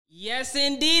Yes,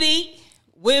 indeedy.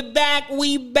 We're back.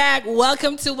 We back.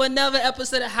 Welcome to another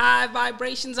episode of High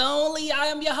Vibrations Only. I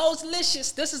am your host,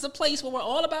 Licious. This is a place where we're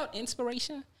all about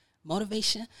inspiration,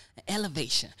 motivation, and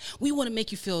elevation. We want to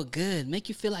make you feel good, make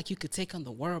you feel like you could take on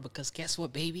the world, because guess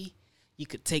what, baby? You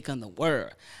could take on the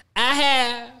world. I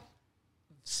have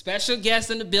special guests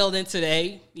in the building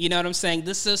today. You know what I'm saying?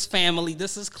 This is family.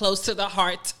 This is close to the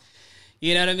heart.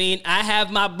 You know what I mean? I have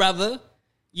my brother.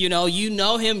 You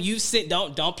know him. You sit.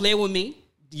 Don't play with me.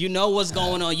 You know what's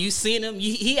going on. You seen him.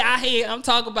 He out here. I'm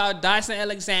talking about Dyson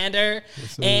Alexander,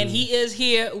 and he is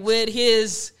here with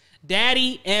his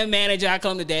daddy and manager. I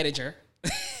call him the dadager.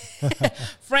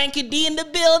 Frankie D in the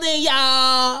building,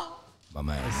 y'all. My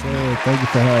man. Thank you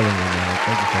for having me, man.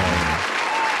 Thank you for having me.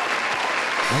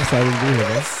 I'm excited to be here,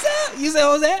 man. What's up? You said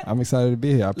what was that? I'm excited to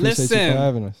be here. I appreciate you for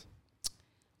having us.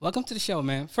 Welcome to the show,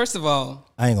 man. First of all,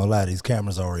 I ain't gonna lie, these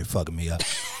cameras already fucking me up.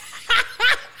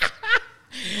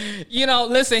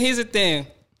 Listen, here's the thing.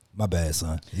 My bad,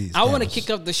 son. I want to kick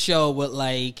up the show with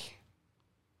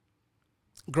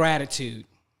gratitude.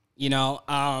 You were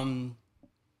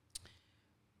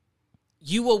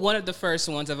one of the first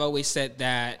ones. I've always said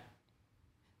that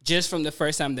just from the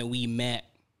first time that we met,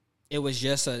 it was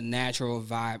just a natural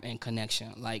vibe and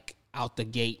connection, out the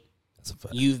gate.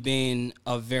 You've been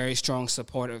a very strong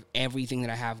supporter of everything that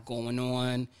I have going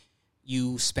on.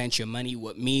 You spent your money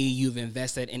with me. You've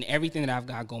invested in everything that I've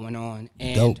got going on.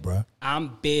 And dope, bro.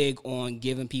 I'm big on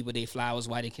giving people their flowers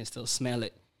while they can still smell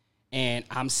it. And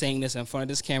I'm saying this in front of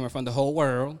this camera, from the whole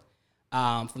world,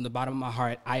 from the bottom of my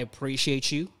heart. I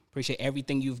appreciate you. Appreciate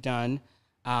everything you've done.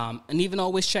 And even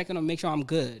always checking on, make sure I'm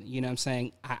good. You know what I'm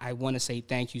saying? I want to say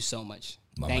thank you so much.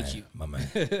 Thank you. My man.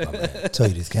 I tell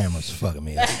you, these cameras fucking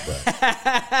me up, bro.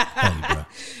 Thank you, bro.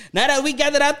 Now that we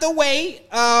got it out the way,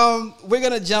 we're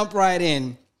going to jump right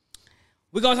in.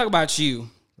 We're going to talk about you.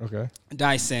 Okay.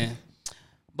 Dyson.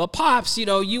 But Pops,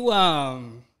 you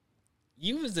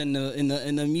was in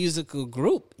the musical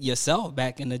group yourself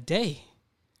back in the day.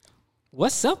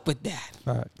 What's up with that?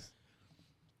 Facts.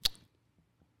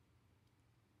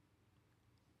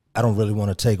 I don't really want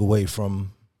to take away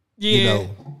from,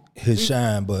 his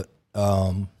shine, but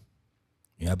I've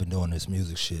been doing this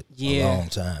music shit a long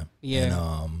time.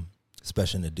 Yeah. And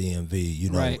especially in the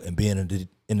DMV, right. And being in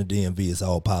the DMV is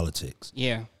all politics.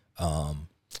 Yeah.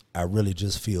 I really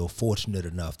just feel fortunate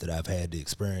enough that I've had the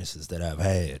experiences that I've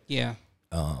had. Yeah.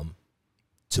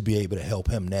 To be able to help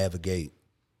him navigate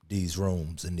these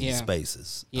rooms and these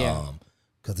spaces. Yeah.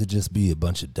 Cause it just be a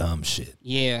bunch of dumb shit.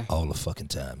 Yeah. All the fucking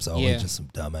time. It's always just some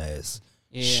dumb ass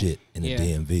shit in the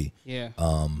DMV. Yeah.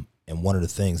 And one of the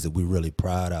things that we really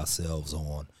pride ourselves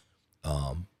on,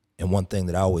 and one thing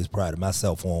that I always prided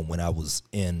myself on when I was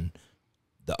in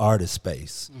the artist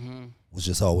space, was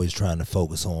just always trying to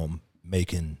focus on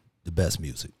making the best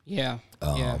music. Yeah.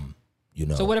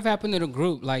 So what have happened to the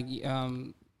group? How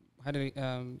did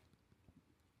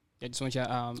they just went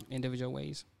your individual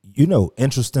ways?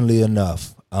 Interestingly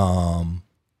enough,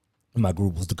 my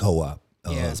group was the Co-op.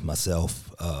 It's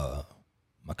myself,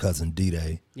 my cousin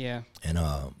D-Day, and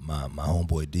my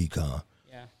homeboy D-Con.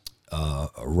 Yeah.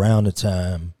 Around the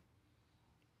time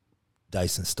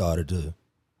Dyson started to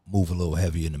move a little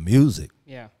heavier in the music,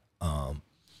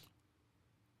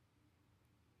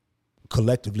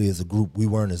 collectively as a group, we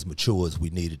weren't as mature as we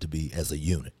needed to be as a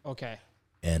unit. Okay.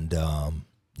 And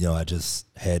I just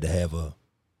had to have a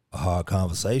hard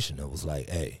conversation. It was like,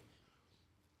 hey,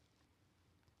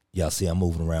 y'all see I'm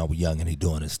moving around with Young and he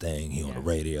doing his thing. He on the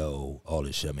radio, all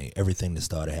this shit. I mean, everything that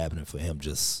started happening for him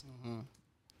just,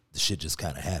 the shit just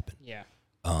kind of happened. Yeah.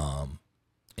 And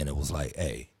it was like,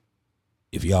 hey,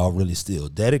 if y'all really still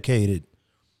dedicated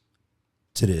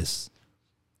to this,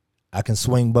 I can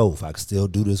swing both. I can still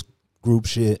do this group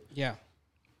shit. Yeah.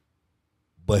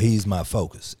 But he's my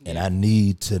focus. And I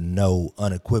need to know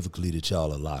unequivocally that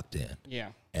y'all are locked in. Yeah.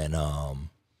 And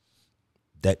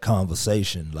that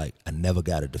conversation, I never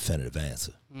got a definitive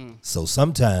answer. So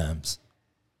sometimes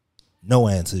no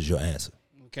answer is your answer.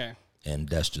 Okay. And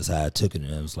that's just how I took it.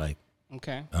 And it was like,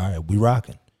 okay, all right, we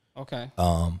rocking. Okay.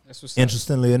 That's what's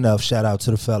interestingly enough, shout out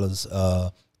to the fellas.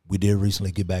 We did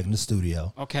recently get back in the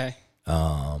studio. Okay.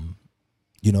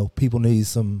 People need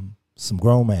some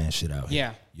grown man shit out here.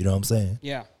 Yeah. You know what I'm saying?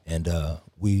 Yeah. And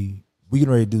we getting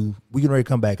ready to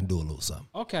come back and do a little something.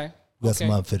 Okay. We got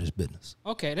some unfinished business.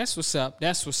 Okay, that's what's up.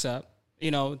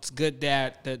 It's good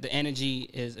that the energy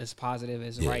is positive,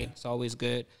 is right. It's always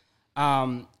good.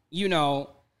 I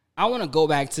want to go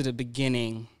back to the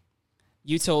beginning.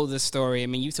 You told this story. I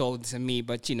mean, you told it to me,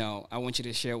 but I want you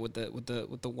to share with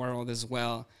the world as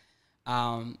well.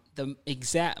 The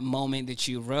exact moment that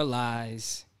you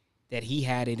realize that he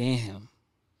had it in him.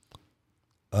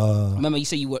 Remember you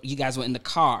said you guys were in the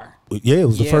car. Yeah, it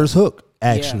was the first hook,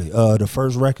 actually. The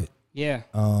first record. Yeah.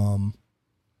 I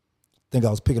think I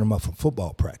was picking him up from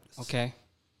football practice. Okay.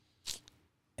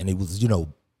 And it was,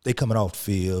 they coming off the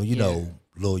field,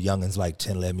 little youngins like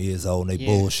 10, 11 years old, and they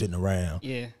bullshitting around.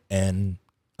 Yeah. And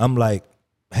I'm like,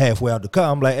 halfway out the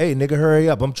car, I'm like, hey, nigga, hurry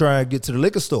up. I'm trying to get to the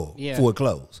liquor store before it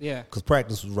closed. Yeah. Because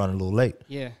practice was running a little late.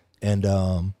 Yeah. And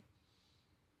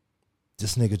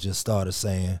this nigga just started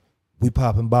saying, we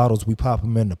popping bottles, we pop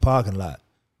them in the parking lot.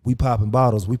 We popping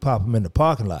bottles, we pop them in the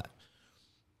parking lot.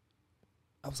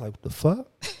 I was like, what the fuck?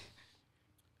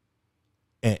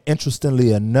 And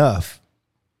interestingly enough,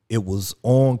 it was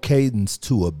on cadence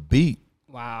to a beat.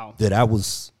 Wow. That I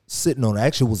was sitting on.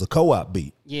 Actually, it was a co-op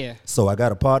beat. Yeah. So I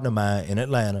got a partner of mine in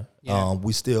Atlanta. Yeah.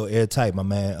 We still airtight, my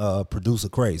man, producer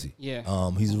Crazy.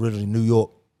 Yeah. He's originally New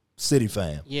York City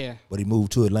fam. Yeah. But he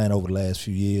moved to Atlanta over the last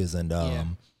few years, and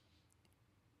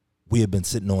we had been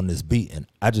sitting on this beat, and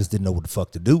I just didn't know what the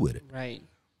fuck to do with it. Right.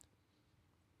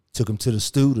 Took him to the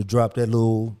stew to drop that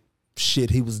little shit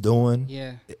he was doing.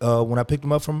 Yeah. When I picked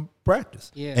him up from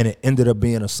practice. Yeah. And it ended up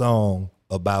being a song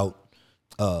about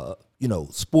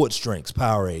sports drinks,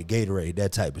 Powerade, Gatorade,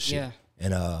 that type of shit. Yeah.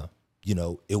 And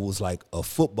it was like a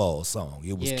football song.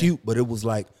 It was cute, but it was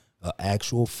like an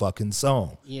actual fucking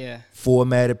song. Yeah.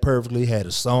 Formatted perfectly, had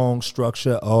a song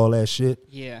structure, all that shit.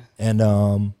 Yeah.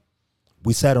 And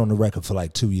we sat on the record for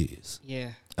like 2 years.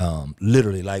 Yeah.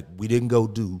 Literally, like, we didn't go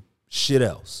do shit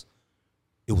else.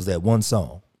 It was that one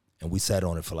song, and we sat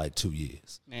on it for like 2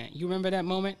 years. Man, you remember that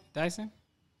moment, Dyson?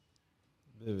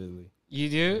 Vividly. You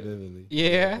do? Vividly.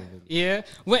 Yeah. Vividly.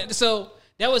 Yeah. So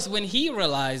that was when he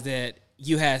realized that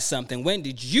you had something. When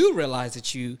did you realize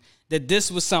that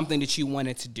this was something that you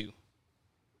wanted to do?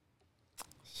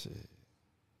 Shit.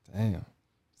 Damn.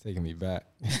 It's taking me back.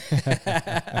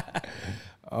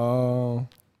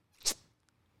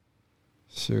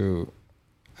 Shoot.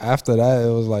 After that,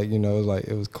 it was like,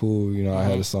 it was cool. I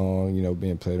had a song,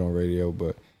 being played on radio.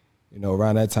 But,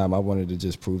 around that time, I wanted to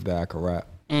just prove that I could rap.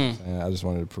 And I just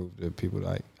wanted to prove to people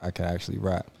like I can actually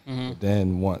rap. But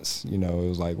then once, it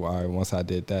was like, well, all right, once I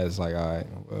did that, it's like, all right,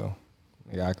 well,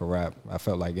 I could rap. I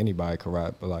felt like anybody could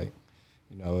rap, but like,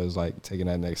 it was like taking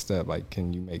that next step. Like,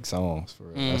 can you make songs for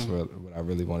real? That's what I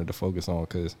really wanted to focus on,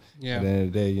 because at the end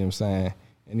of the day, you know what I'm saying,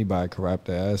 anybody can rap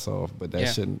their ass off, but that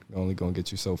shit only gonna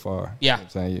get you so far. Yeah. You know what I'm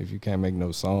saying? If you can't make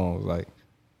no songs, like,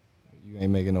 you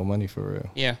ain't making no money for real.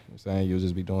 Yeah. You know what I'm saying? You'll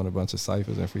just be doing a bunch of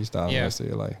ciphers and freestyling the rest of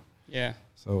your life. Yeah.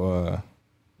 So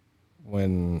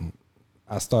when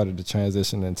I started to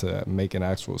transition into making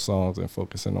actual songs and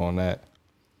focusing on that,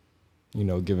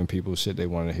 giving people shit they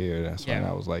want to hear, that's when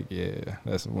I was like,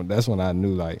 that's when I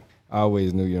knew, like, I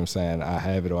always knew, you know what I'm saying, I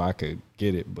have it or I could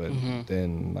get it, but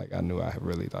then, like, I knew I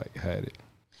really, like, had it.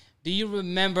 Do you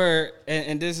remember,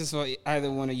 and this is for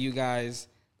either one of you guys,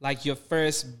 like your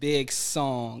first big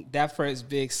song, that first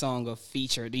big song or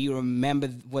feature? Do you remember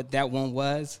what that one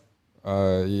was?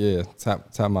 Yeah,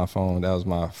 Tap My Phone. That was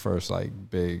my first, like,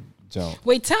 big jump.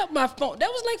 Wait, Tap My Phone. That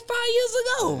was like 5 years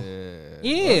ago.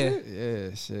 Yeah.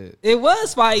 Yeah, shit. It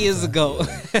was 5 years ago.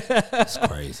 It's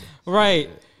crazy. Right.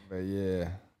 But yeah,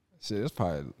 shit, it's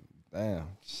probably, damn,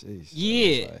 sheesh.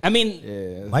 Yeah. Like, I mean,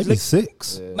 yeah, might be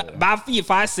 6. About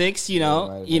 5, 6,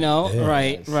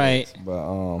 right. Like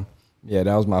but yeah,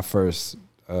 that was my first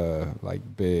like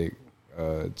big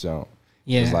jump.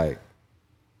 Yeah. It was like,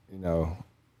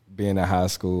 being in high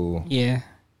school. Yeah.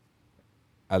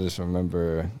 I just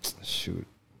remember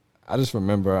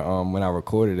when I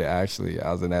recorded it, actually,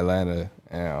 I was in Atlanta,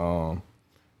 and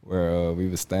where we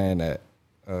were staying at,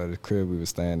 the crib we were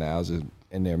staying at, I was just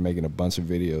in there making a bunch of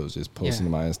videos, just posting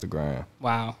to my Instagram.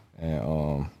 Wow.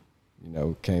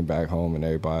 And came back home and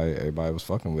everybody was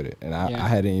fucking with it. And I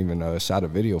hadn't even shot a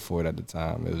video for it at the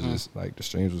time. It was just like the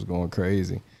streams was going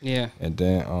crazy. Yeah. And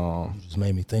then You just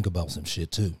made me think about some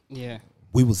shit too. Yeah.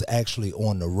 We was actually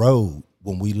on the road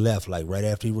when we left, like right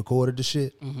after he recorded the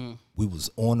shit. We was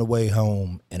on the way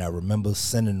home, and I remember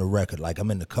sending the record, like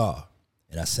I'm in the car,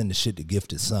 and I send the shit to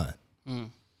Gifted Son.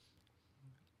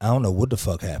 I don't know what the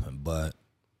fuck happened, but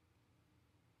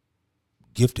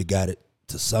Gifted got it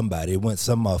to somebody. It went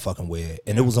some motherfucking where,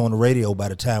 and it was on the radio by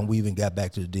the time we even got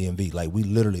back to the DMV. Like, we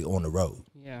literally on the road.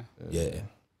 Yeah.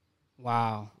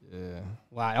 Wow. Yeah.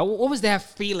 Wow. What was that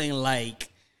feeling like?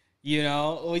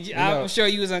 I'm sure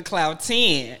you was on cloud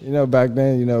 10. Back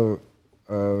then,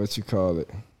 what you call it?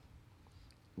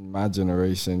 My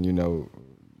generation,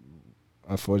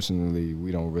 unfortunately,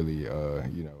 we don't really,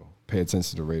 pay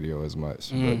attention to radio as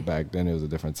much. But back then, it was a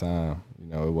different time.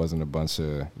 It wasn't a bunch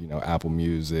of, Apple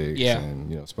Music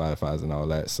and, Spotify's and all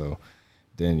that. So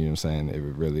then, you know what I'm saying, it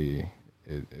really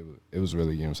it was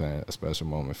really, you know what I'm saying, a special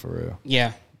moment for real.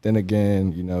 Yeah. Then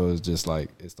again, you know, it's just like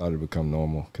it started to become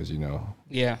normal because, you know,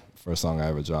 first song I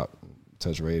ever dropped,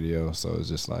 touch radio, so it's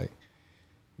just like,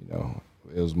 you know,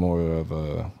 it was more of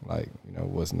a like, you know,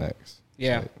 what's next?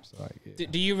 Yeah. So like, yeah.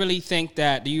 Do you really think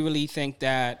that?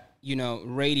 You know,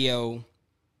 radio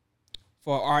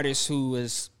for artists who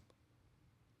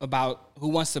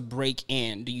wants to break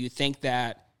in? Do you think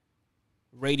that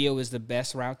radio is the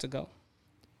best route to go?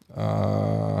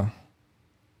 I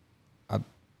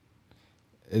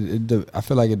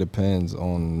feel like it depends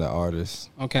on the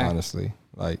artist. Okay. Honestly,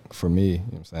 like for me, you know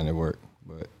what I'm saying, it worked,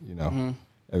 but you know,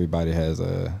 everybody has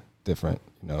a different,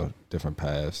 you know, different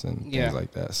paths and things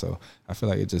like that. So I feel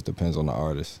like it just depends on the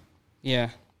artist. Yeah.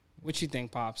 What you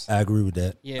think, Pops? I agree with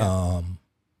that. Yeah.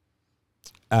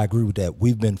 I agree with that.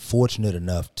 We've been fortunate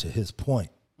enough, to his point.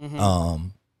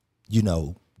 You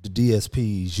know, the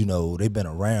DSPs, you know, they've been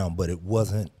around, but it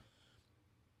wasn't.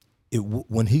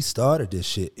 When he started this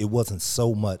shit, it wasn't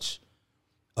so much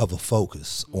of a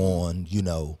focus on, you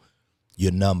know,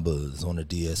 your numbers on the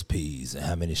DSPs and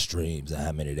how many streams and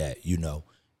how many that, you know.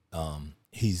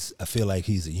 I feel like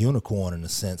he's a unicorn in the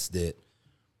sense that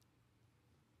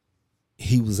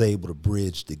he was able to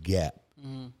bridge the gap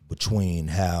between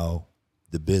how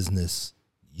the business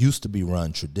used to be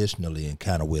run traditionally and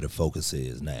kind of where the focus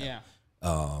is now. Yeah.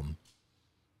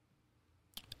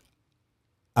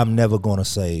 I'm never going to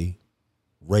say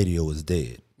radio is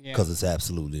dead because it's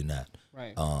absolutely not.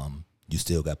 Right. You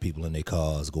still got people in their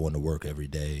cars going to work every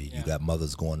day. You got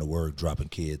mothers going to work, dropping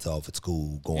kids off at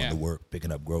school, going to work,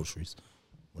 picking up groceries.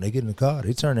 When they get in the car,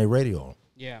 they turn their radio on.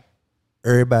 Yeah.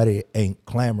 Everybody ain't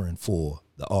clamoring for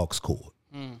the aux cord.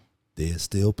 There's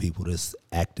still people that's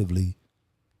actively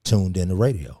tuned in the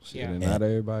radio. Yeah. And not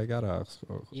everybody got aux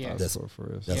cord. That's a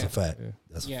fact.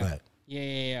 That's a fact.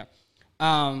 Yeah.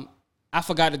 I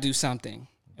forgot to do something,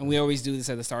 and we always do this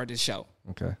at the start of the show.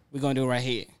 Okay. We're gonna do it right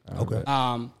here. Okay.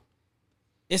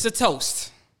 It's a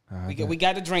toast. We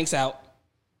got the drinks out.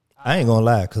 I ain't gonna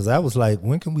lie, because I was like,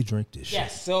 when can we drink this shit?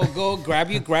 Yes, so go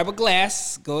grab a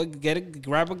glass. Go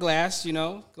grab a glass, you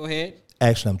know. Go ahead.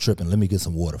 Actually, I'm tripping. Let me get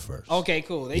some water first. Okay,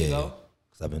 cool. There you go.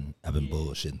 Because I've been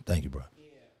bullshitting. Thank you, bro. Yeah.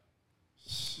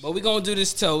 But we're gonna do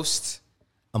this toast.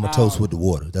 I'm gonna toast with the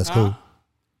water. That's cool.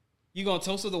 You gonna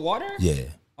toast with the water? Yeah.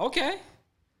 Okay.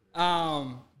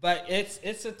 But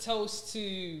it's a toast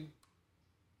to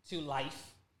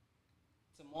life.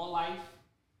 To more life,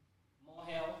 more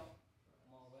health,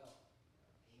 more wealth.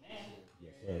 Amen.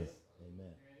 Yes, sir.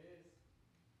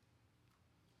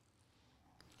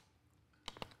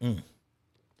 Amen.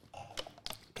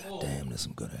 God damn, that's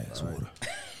some good ass water.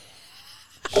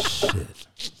 Shit.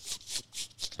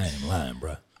 I ain't lying,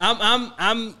 bro.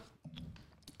 I'm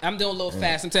doing a little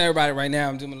fast. I'm telling everybody right now,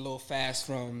 I'm doing a little fast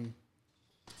from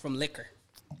liquor.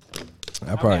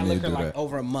 I probably need to do like that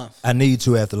over a month. I need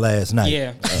to after last night.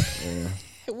 Yeah.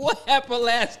 What happened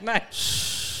last night?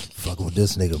 Fucking with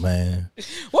this nigga, man.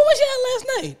 What was y'all last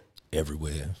night?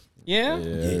 Everywhere. Yeah?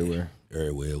 Everywhere.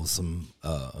 Everywhere. It was some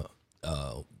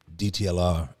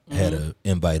DTLR had an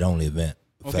invite only event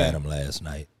for Fathom last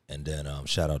night. And then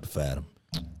shout out to Fathom.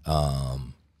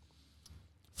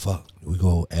 We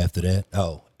go after that.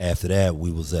 Oh, after that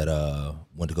we was at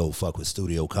went to go fuck with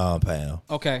Studio Compound.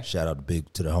 Okay. Shout out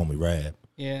to the homie Rab.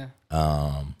 Yeah.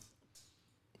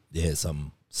 They had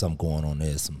some going on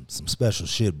there, some special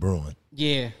shit brewing.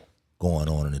 Yeah. Going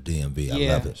on in the DMV. I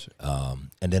love it.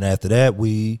 And then after that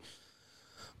we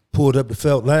pulled up the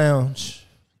Felt Lounge,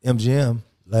 MGM,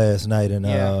 last night, and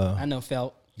I know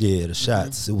Felt. Yeah, the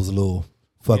shots. It was a little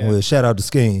fucking weird. Shout out to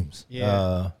Schemes.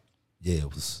 Yeah. It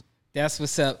was. That's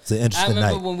what's up. It's an interesting I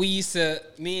remember night. when we used to,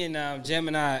 me and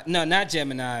Gemini, no, not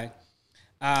Gemini,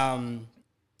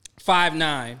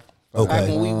 5'9". Okay. Back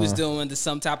when we was doing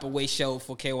some type of way show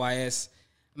for KYS. I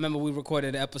remember we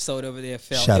recorded an episode over there.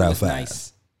 Felt Shout it out was Five.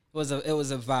 nice. It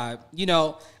was a vibe. You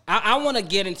know, I want to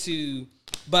get into,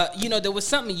 but you know, there was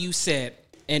something you said,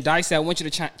 and Dyson, I want you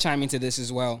to chime into this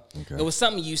as well. Okay. There was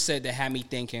something you said that had me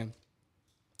thinking.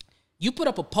 You put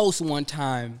up a post one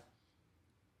time,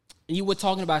 and you were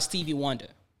talking about Stevie Wonder.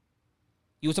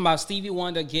 You were talking about Stevie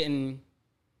Wonder getting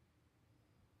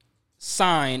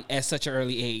signed at such an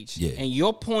early age. Yeah. And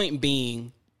your point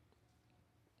being,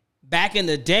 back in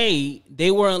the day,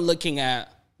 they weren't looking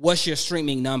at what's your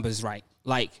streaming numbers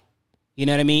like, you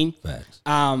know what I mean? Facts.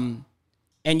 And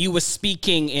you were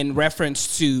speaking in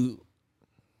reference to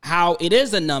how it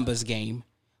is a numbers game,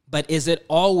 but is it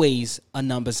always a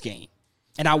numbers game?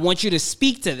 And I want you to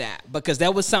speak to that, because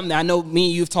that was something that I know me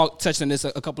and you've touched on this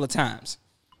a couple of times.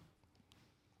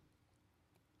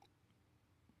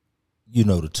 You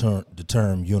know, the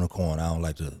term unicorn, I don't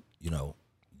like to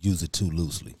use it too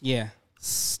loosely. Yeah.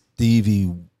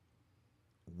 Stevie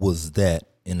was that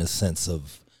in a sense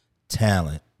of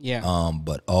talent. Yeah.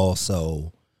 But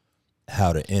also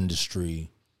how the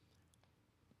industry,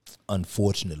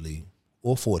 unfortunately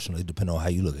or fortunately, depending on how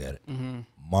you look at it,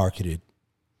 marketed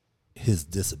his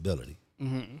disability.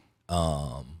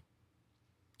 I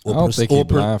don't think he's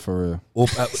blind for real.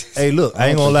 Hey, look, I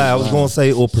ain't gonna lie. I was gonna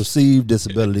say or perceived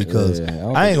disability because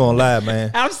I ain't gonna lie,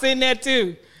 man. I've seen that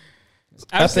too.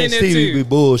 I think Stevie be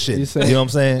bullshit. You know what I'm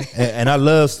saying? And I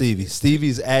love Stevie.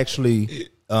 Stevie's actually,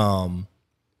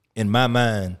 in my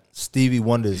mind, Stevie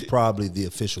Wonder is probably the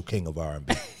official king of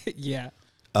R&B. Yeah.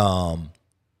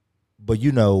 But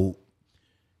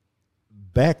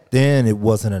back then it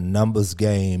wasn't a numbers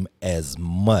game as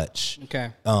much.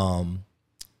 Okay.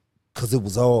 Because it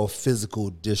was all physical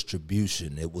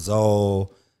distribution. It was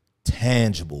all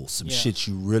tangible, some shit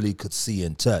you really could see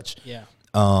and touch. Yeah.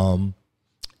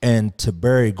 And to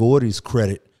Berry Gordy's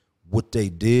credit, what they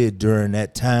did during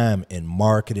that time in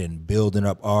marketing, building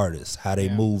up artists, how they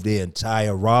moved their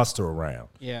entire roster around.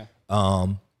 Yeah.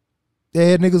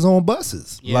 They had niggas on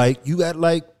buses. Yeah. Like, you got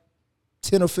like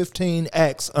 10 or 15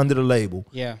 acts under the label.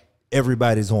 Yeah.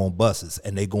 Everybody's on buses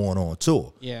and they going on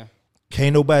tour. Yeah.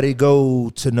 Can't nobody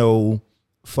go to no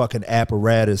fucking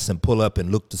apparatus and pull up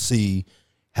and look to see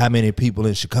how many people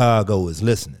in Chicago is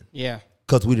listening. Yeah.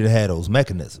 Because we didn't have those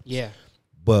mechanisms. Yeah.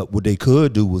 But what they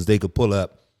could do was they could pull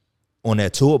up on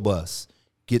that tour bus,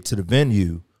 get to the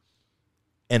venue,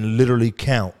 and literally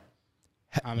count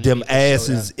them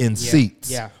asses in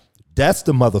seats. Yeah. That's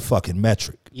the motherfucking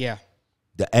metric. Yeah.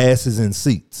 The asses in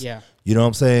seats. Yeah. You know what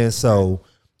I'm saying? So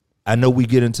I know we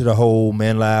get into the whole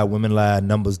men lie, women lie,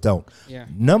 numbers don't. Yeah.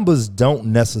 Numbers don't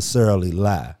necessarily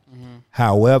lie.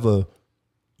 However,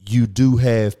 you do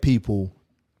have people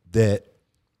that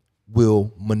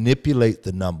will manipulate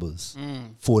the numbers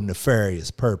for nefarious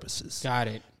purposes. Got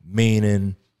it.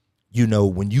 Meaning,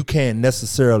 when you can't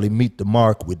necessarily meet the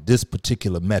mark with this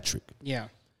particular metric,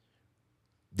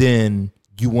 then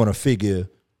you want to figure,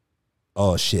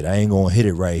 oh shit, I ain't gonna hit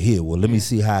it right here. Well, let me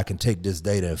see how I can take this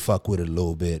data and fuck with it a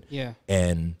little bit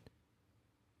and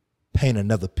paint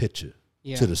another picture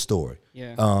to the story.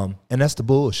 Yeah. And that's the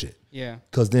bullshit. Yeah.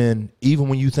 Because then even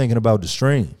when you thinking about the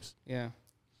streams,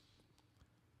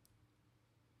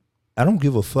 I don't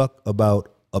give a fuck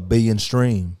about 1 billion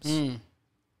streams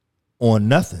on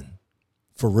nothing.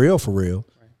 For real. Right.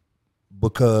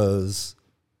 Because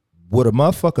what a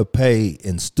motherfucker pay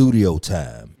in studio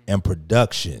time and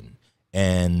production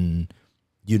and,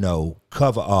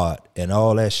 cover art and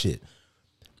all that shit,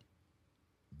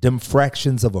 them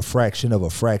fractions of a fraction of a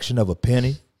fraction of a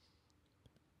penny,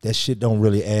 that shit don't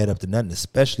really add up to nothing,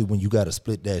 especially when you got to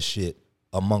split that shit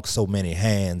amongst so many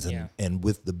hands and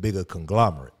with the bigger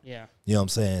conglomerate. Yeah. You know what I'm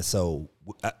saying? So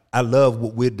I love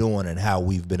what we're doing and how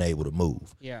we've been able to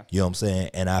move. Yeah. You know what I'm saying?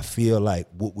 And I feel like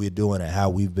what we're doing and how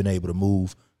we've been able to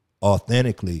move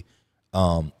authentically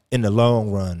in the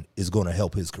long run is going to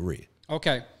help his career.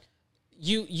 Okay.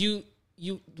 You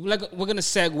like, we're going to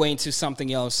segue into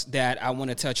something else that I want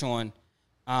to touch on.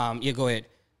 Go ahead.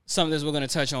 Something that we're going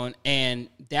to touch on, and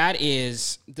that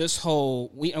is this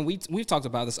whole we've talked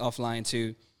about this offline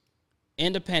too,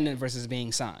 independent versus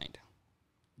being signed.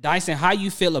 Dyson, how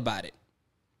you feel about it?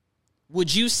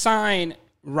 Would you sign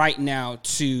right now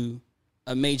to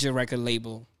a major record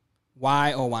label?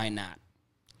 Why or why not?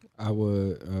 I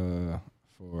would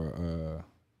for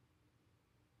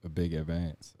a big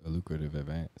advance, a lucrative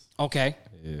advance. Okay.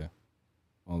 Yeah,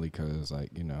 only because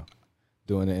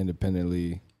doing it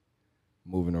independently.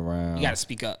 Moving around. You gotta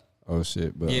speak up. Oh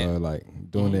shit. But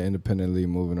doing it independently,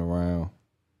 moving around,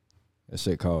 that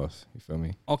shit costs. You feel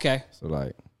me? Okay.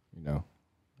 So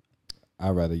I'd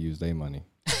rather use their money.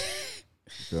 You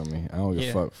feel me? I don't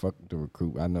give a fuck the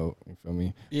recruit. I know, you feel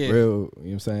me? Yeah. Real, you know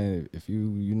what I'm saying? If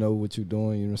you know what you're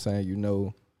doing, you know what I'm saying? You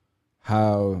know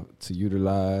how to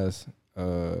utilize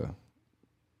and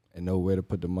know where to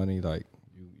put the money,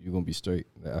 you're gonna be straight.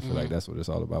 I feel like that's what it's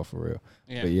all about for real.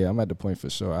 Yeah. But I'm at the point for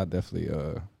sure. I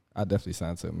definitely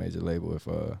sign to a major label if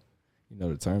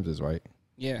the terms is right.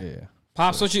 Yeah. Yeah.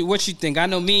 Pops, so. what you think? I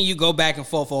know me and you go back and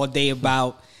forth all day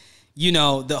about,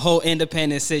 the whole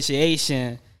independent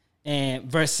situation and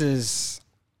versus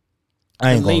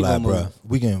I ain't gonna lie, bro.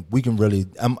 We can really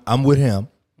I'm with him.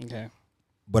 Okay.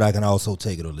 But I can also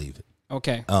take it or leave it.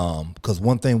 Okay. Because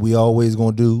one thing we always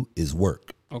gonna do is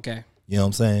work. Okay. You know what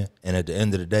I'm saying? And at the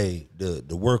end of the day,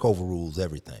 the work overrules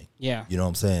everything. Yeah. You know what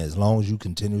I'm saying? As long as you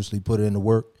continuously put in the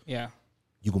work, you're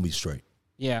gonna be straight.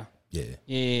 Yeah. Yeah.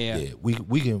 Yeah.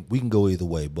 We can go either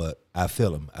way, but I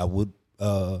feel him. I would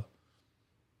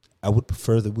I would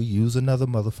prefer that we use another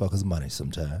motherfucker's money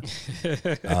sometime.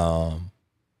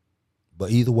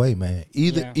 But either way, man,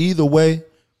 either way,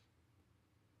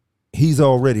 he's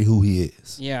already who he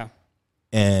is. Yeah.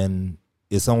 And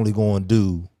it's only going to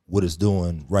do what it's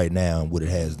doing right now and what it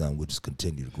has done, which is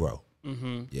continue to grow.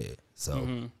 Mm-hmm. Yeah.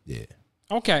 So, yeah.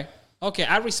 Okay.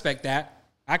 I respect that.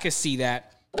 I can see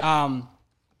that.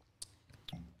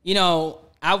 You know,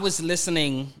 I was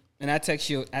listening, and I text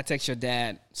your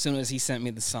dad as soon as he sent me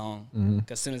the song.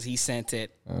 Because as soon as he sent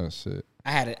it, oh shit,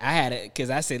 I had it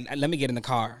because I said, let me get in the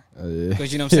car.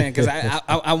 Because you know what I'm saying? Because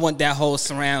I want that whole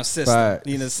surround system. Facts.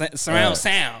 You know, surround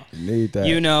sound. You need that.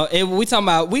 You know, we're gonna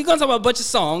talk about a bunch of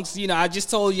songs. You know, I just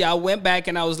told you I went back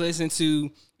and I was listening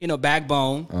to, you know,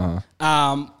 Backbone.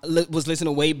 Was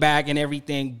listening way back and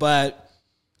everything, but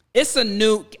it's a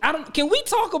new. Can we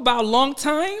talk about Long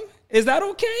Time? Is that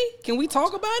okay? Can we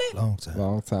talk about it?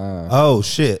 Long time. Oh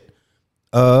shit.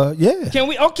 Yeah. Can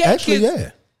we? Okay. Actually,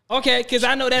 yeah. Okay, because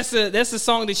I know that's a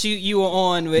song that you were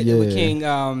on with King.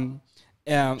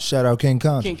 Shout out King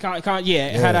Conjure. King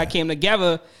Conjure, how that came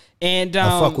together. And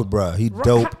I fuck with bruh. He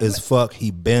dope as fuck.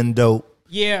 He been dope.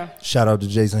 Yeah. Shout out to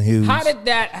Jason Hughes. How did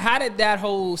that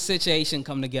whole situation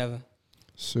come together?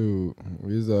 Shoot,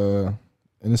 we was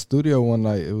in the studio one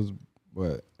night. It was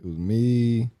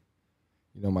me,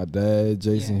 you know, my dad,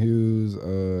 Jason Hughes,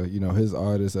 you know, his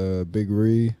artist, Big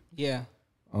Ree. Yeah.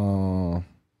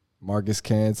 Marcus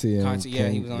Canty and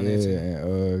he was on there too.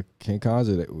 And King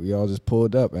Conjure. We all just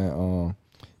pulled up, and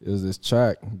it was this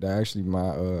track that actually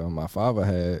my father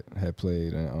had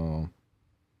played, and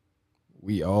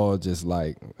we all just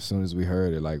like as soon as we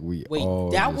heard it, like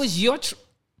that was your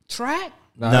track?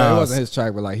 No, it wasn't his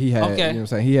track, but like he had, you know what I'm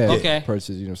saying? He had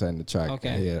purchased, you know what I'm saying, the track.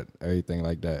 Okay. He had everything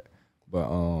like that.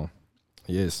 But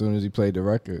yeah, as soon as he played the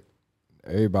record,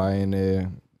 everybody in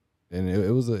there. And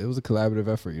it was a collaborative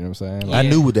effort, you know what I'm saying? Like, I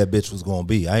knew what that bitch was gonna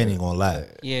be. I ain't even gonna lie.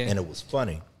 Yeah. And it was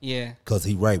funny. Yeah. Cause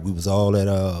he right. We was all at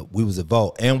we was at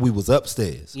Vault and we was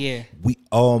upstairs. Yeah. We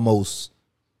almost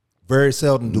very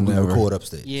seldom do we record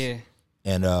upstairs. Yeah.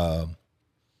 And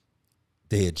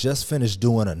they had just finished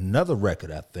doing another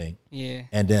record, I think. Yeah.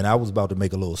 And then I was about to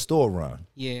make a little store run.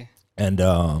 Yeah.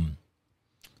 And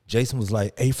Jason was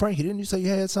like, "Hey Frankie, didn't you say you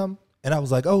had something?" And I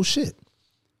was like, "Oh shit."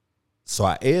 So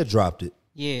I airdropped it.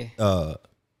 Yeah.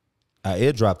 I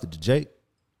airdropped it to Jake.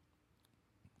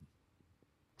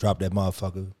 Dropped that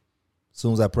motherfucker. As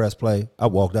soon as I pressed play, I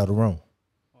walked out of the room.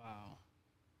 Wow.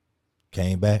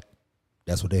 Came back.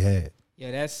 That's what they had.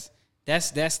 Yeah,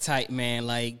 that's tight, man.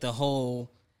 Like the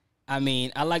whole, I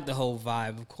mean, I like the whole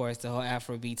vibe, of course, the whole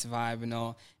Afrobeats vibe and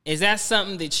all. Is that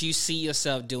something that you see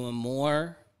yourself doing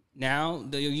more now?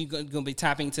 Are you going to be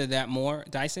tapping into that more,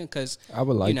 Dyson? Because I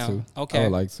would like to. Okay. I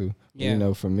would like to. Yeah. You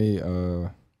know, for me,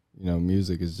 you know,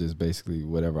 music is just basically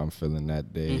whatever I'm feeling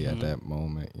that day at that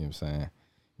moment. You know what I'm saying?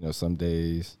 You know, some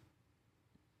days,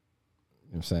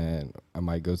 you know what I'm saying, I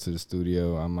might go to the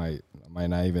studio. I might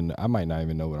not even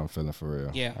know what I'm feeling for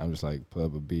real. Yeah. I'm just like put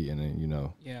up a beat and then, you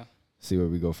know, see where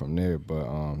we go from there.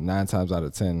 But 9 times out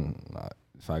of 10,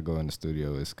 if I go in the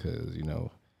studio, it's because, you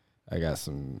know, I got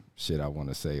some shit I want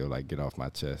to say or like get off my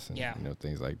chest and, you know,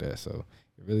 things like that. So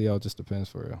it really all just depends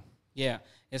for real. Yeah,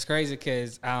 it's crazy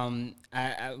because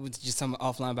I was just talking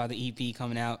offline about the EP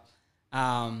coming out,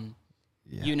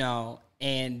 you know,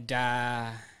 and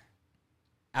I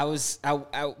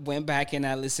went back and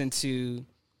I listened to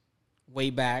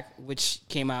Way Back, which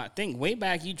came out, I think Way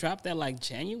Back you dropped that like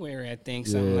January, I think,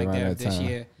 something like that of this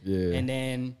year. Yeah, and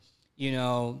then you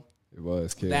know. It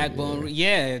was kid, Backbone,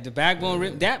 the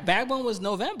Backbone. That Backbone was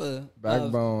November.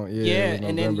 Backbone, it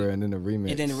was November, and then the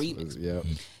remix. Yeah.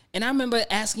 And I remember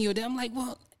asking you, I'm like,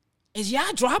 well, is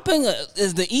y'all dropping?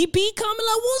 Is the EP coming?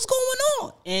 Like, what's going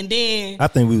on? And then I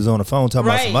think we was on the phone talking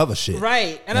about some other shit.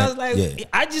 Right. And I was like,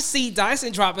 I just see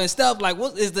Dyson dropping stuff. Like,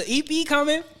 what is the EP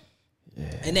coming?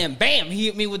 Yeah. And then bam, he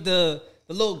hit me with the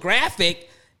little graphic.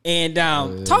 And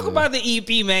talk about the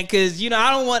EP, man, because you know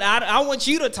I want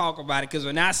you to talk about it because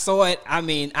when I saw it, I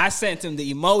mean I sent him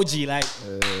the emoji, like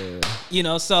you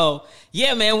know. So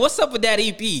yeah, man, what's up with that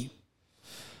EP?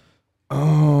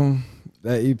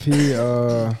 That EP,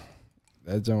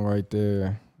 that jump right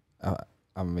there,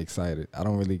 I'm excited. I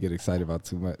don't really get excited about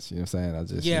too much, you know what I'm saying? I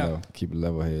just you know keep a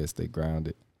level head, stay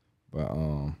grounded. But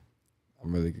I'm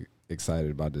really excited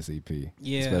about this EP,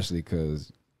 especially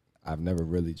because I've never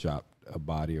really dropped a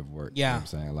body of work, you know what I'm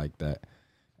saying, like that.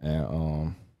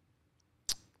 And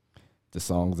the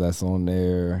songs that's on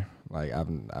there, like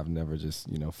I've never just,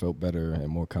 you know, felt better and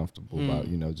more comfortable about,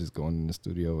 you know, just going in the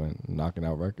studio and knocking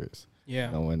out records.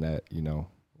 Yeah. Knowing that, you know,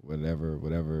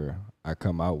 whatever I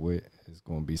come out with is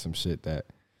going to be some shit that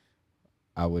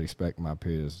I would expect my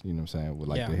peers, you know what I'm saying, would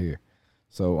like to hear.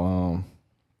 So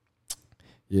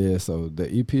yeah, so the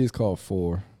EP is called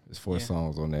 4. There's 4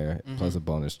 songs on there, plus a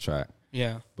bonus track.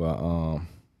 Yeah. But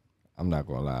I'm not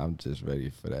gonna lie, I'm just ready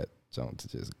for that junk to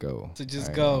just go. To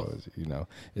just go. You know,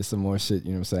 it's some more shit, you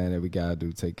know what I'm saying, that we gotta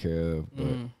do, take care of.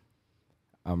 But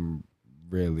I'm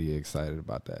really excited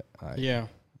about that. Yeah.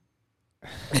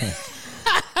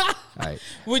 Right.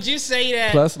 Would you say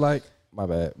that? Plus, like, my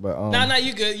bad, but no,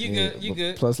 you good, you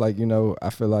good. Plus, like, you know, I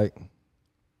feel like,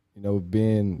 you know,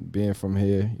 being from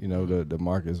here, you know, the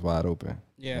market is wide open.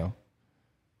 Yeah. You know?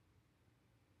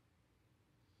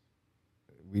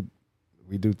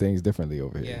 We do things differently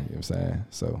over here. You know what I'm saying?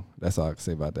 So that's all I can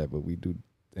say about that. But we do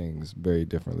things very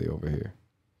differently over here.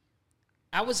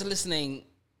 I was listening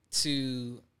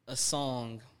to a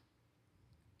song.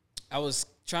 I was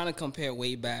trying to compare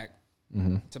way back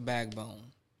to Backbone.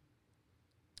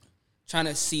 Trying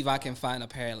to see if I can find a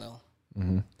parallel,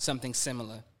 something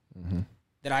similar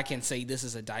that I can say this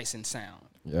is a Dyson sound.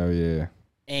 Oh yeah.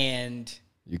 And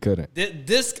you couldn't.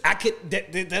 That's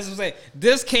what I'm saying.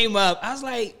 This came up. I was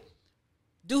like,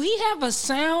 do he have a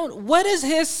sound? What is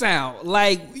his sound?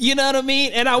 Like, you know what I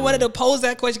mean? And I wanted to pose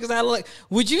that question because I like,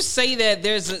 would you say that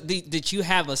that you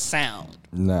have a sound?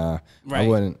 Nah, right. I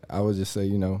wouldn't. I would just say,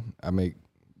 you know, I make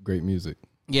great music.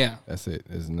 Yeah. That's it.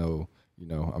 There's no, you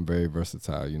know, I'm very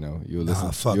versatile, you know. You'll listen.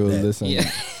 Listen. Yeah.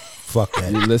 Fuck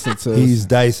that. You listen to. He's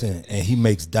Dyson, and he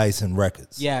makes Dyson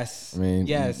records. Yes. I mean,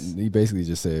 yes. He basically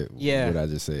just said what I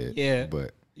just said. Yeah.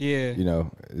 But yeah, you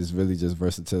know, it's really just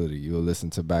versatility. You'll listen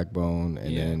to Backbone,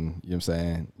 and then, you know what I'm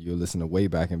saying, you'll listen to Way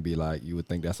Back and be like, you would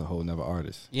think that's a whole nother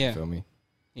artist. Yeah. You feel me?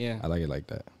 Yeah. I like it like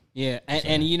that. Yeah.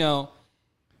 And you know,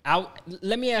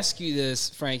 let me ask you this,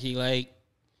 Frankie. Like,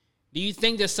 do you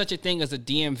think there's such a thing as a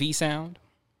DMV sound?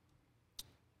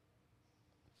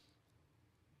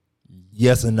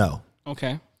 Yes and no.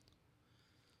 Okay.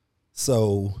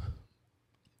 So,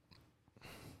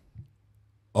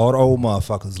 all the old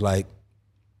motherfuckers, like,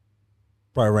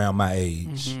 probably around my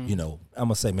age, you know, I'm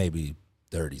gonna say maybe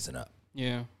 30s and up.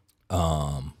 Yeah.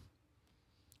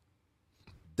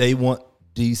 They want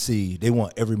DC, they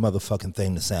want every motherfucking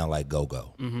thing to sound like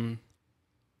go-go. And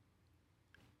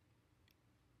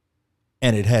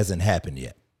it hasn't happened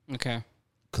yet. Okay.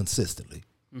 Consistently.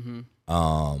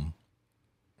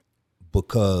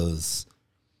 Because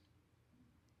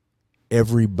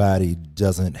everybody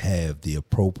doesn't have the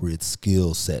appropriate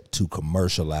skill set to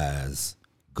commercialize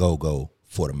go-go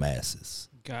for the masses.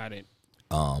 Got it.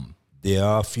 There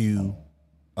are a few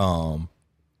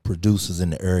producers in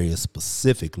the area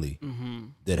specifically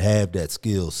that have that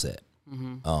skill set.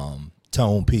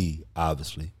 Tone P,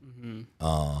 obviously.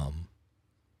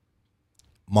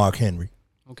 Mark Henry.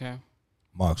 Okay.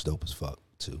 Mark's dope as fuck,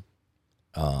 too.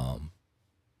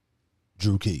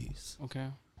 Drew Keys. Okay.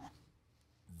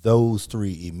 Those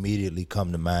 3 immediately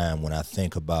come to mind when I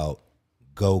think about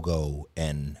go-go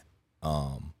and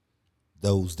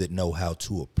those that know how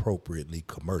to appropriately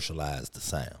commercialize the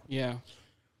sound. Yeah.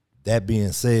 That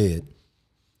being said,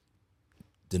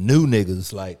 the new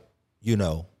niggas, like, you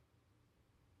know,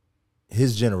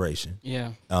 his generation.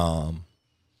 Yeah.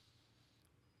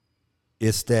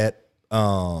 It's that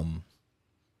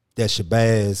that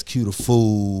Shabazz, Q the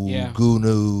Fool, Yeah.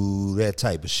 Gunu, that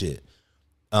type of shit.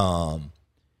 That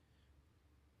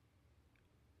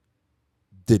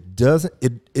doesn't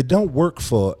it don't work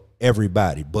for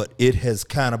everybody, but it has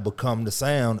kind of become the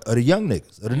sound of the young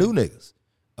niggas, of the new niggas.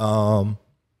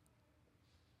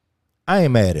 I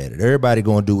ain't mad at it. Everybody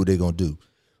gonna do what they gonna do.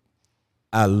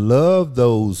 I love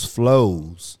those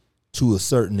flows to a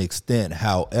certain extent.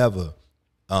 However,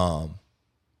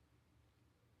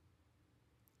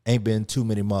 ain't been too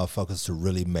many motherfuckers to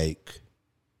really make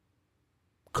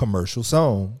commercial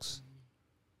songs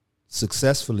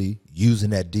successfully using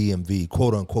that DMV,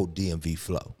 quote unquote DMV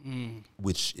flow,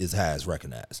 which is how it's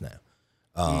recognized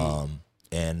now.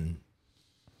 And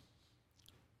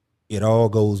it all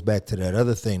goes back to that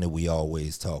other thing that we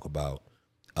always talk about.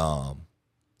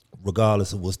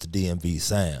 Regardless of what's the DMV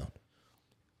sound,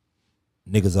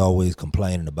 niggas always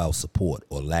complaining about support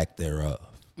or lack thereof.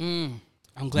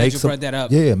 I'm glad you brought that up.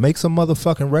 Yeah, make some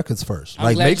motherfucking records first. I'm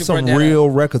like, glad make you some brought that real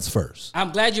records first.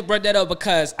 I'm glad you brought that up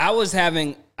because I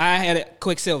had a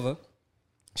Quicksilver.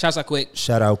 Shouts out Quick.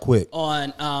 Shout out Quick.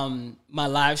 On my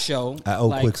live show. I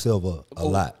owe Quicksilver a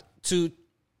lot. 2-3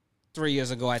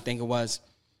 years ago, I think it was.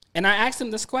 And I asked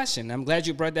him this question. I'm glad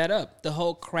you brought that up. The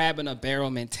whole crab in a barrel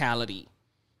mentality.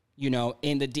 You know,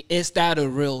 is that a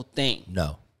real thing?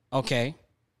 No. Okay.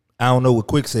 I don't know what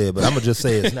Quick said, but I'm gonna just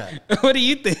say it's not. What do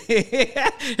you think?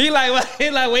 He like,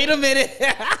 wait a minute.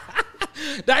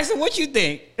 Dyson, what you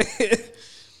think?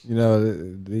 You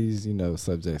know, these, you know,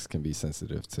 subjects can be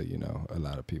sensitive to, you know, a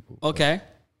lot of people. Okay.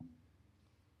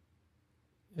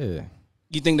 Yeah.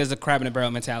 You think there's a crab in a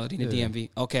barrel mentality in the DMV?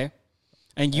 Okay.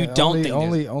 And you don't think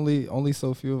only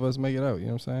so few of us make it out, you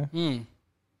know what I'm saying?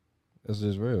 That's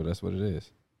just real. That's what it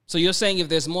is. So you're saying if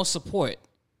there's more support,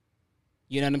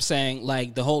 you know what I'm saying?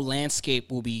 Like the whole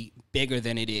landscape will be bigger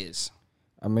than it is.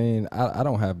 I mean, I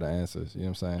don't have the answers, you know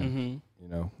what I'm saying? Mm-hmm. You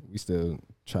know, we still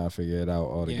trying to figure it out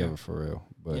all together for real.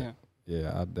 But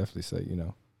yeah, I'd definitely say, you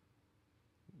know,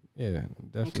 yeah,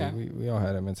 definitely. We all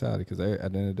have that mentality because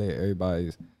at the end of the day,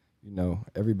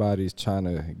 everybody's trying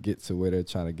to get to where they're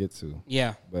trying to get to.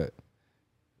 Yeah. But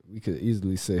we could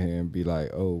easily sit here and be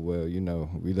like, oh, well, you know,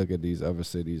 we look at these other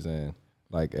cities and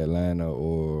like Atlanta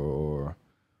or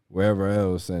wherever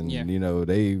else, and you know,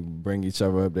 they bring each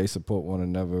other up, they support one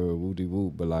another, woody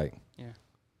whoop, but like,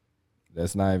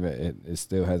 that's not even. It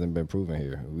still hasn't been proven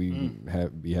here. We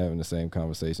be having the same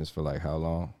conversations for like how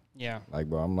long? Yeah. Like,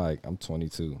 bro, I'm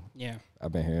 22. Yeah.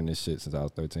 I've been hearing this shit since I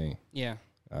was 13. Yeah.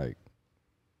 Like.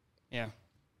 Yeah.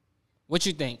 What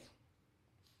you think?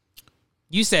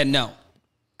 You said no.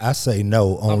 I say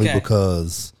no only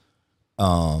because,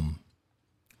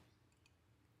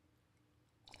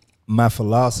 my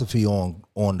philosophy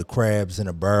on the crabs in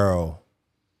a barrel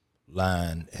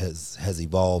line has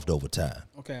evolved over time.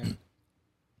 Okay.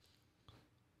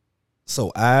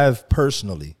 So I've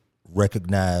personally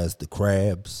recognized the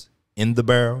crabs in the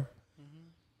barrel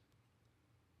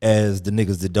as the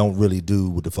niggas that don't really do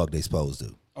what the fuck they supposed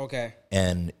to. Okay.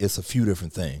 And it's a few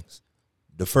different things.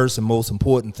 The first and most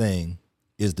important thing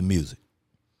is the music.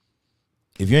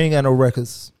 If you ain't got no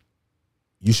records,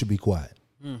 you should be quiet.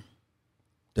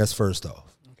 That's first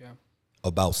off. Okay.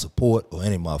 About support or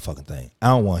any motherfucking thing. I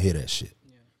don't want to hear that shit.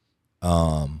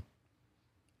 Yeah.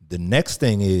 The next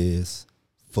thing is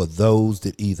for those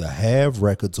that either have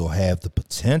records or have the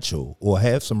potential or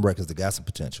have some records that got some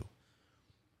potential.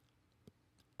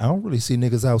 I don't really see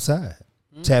niggas outside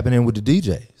tapping in with the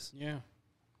DJs. Yeah.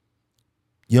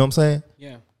 You know what I'm saying?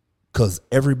 Yeah. Because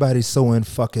everybody's so in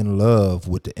fucking love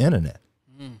with the internet.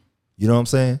 You know what I'm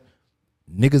saying?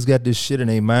 Niggas got this shit in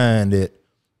their mind that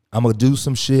I'm going to do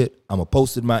some shit, I'm going to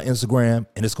post it on my Instagram,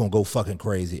 and it's going to go fucking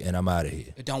crazy, and I'm out of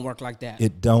here. It don't work like that.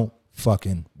 It don't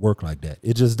fucking work like that.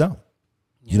 It just don't.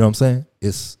 Yeah. You know what I'm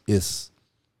saying? It's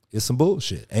some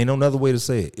bullshit. Ain't no other way to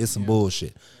say it. It's some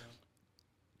bullshit. Yeah.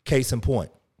 Case in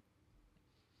point.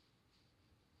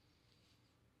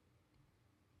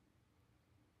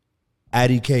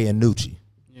 IDK and Nucci.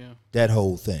 Yeah. That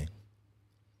whole thing.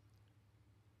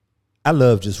 I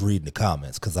love just reading the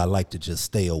comments because I like to just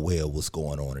stay aware of what's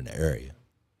going on in the area.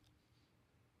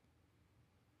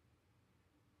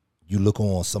 You look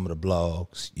on some of the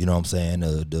blogs, you know what I'm saying,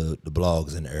 the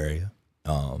blogs in the area.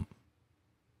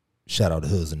 Shout out to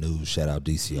Hoods and News, shout out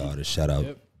DC Artists, shout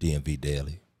out DMV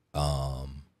Daily.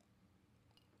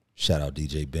 Shout out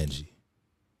DJ Benji,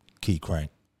 Key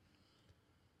Crank.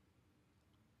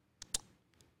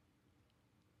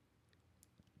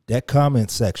 That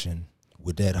comment section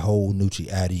with that whole Nucci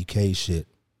IDK shit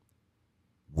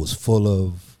was full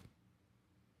of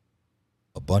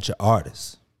a bunch of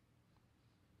artists.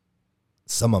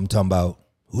 Some of them talking about,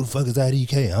 who the fuck is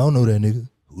IDK? I don't know that nigga.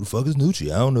 Who the fuck is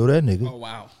Nucci? I don't know that nigga. Oh,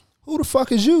 wow. Who the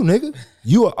fuck is you, nigga?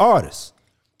 You are artist.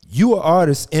 You are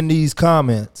artist in these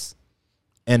comments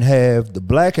and have the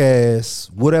black ass,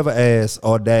 whatever ass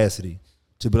audacity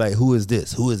to be like, who is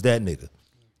this? Who is that nigga?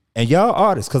 And y'all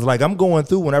artists, because like I'm going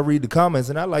through when I read the comments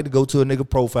and I like to go to a nigga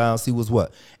profile and see what's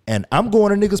what. And I'm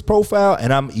going to niggas profile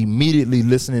and I'm immediately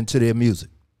listening to their music.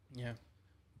 Yeah.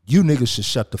 You niggas should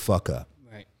shut the fuck up.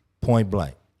 Right. Point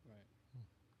blank. Right.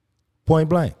 Point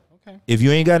blank. Okay. If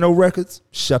you ain't got no records,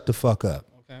 shut the fuck up.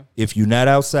 Okay. If you're not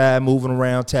outside moving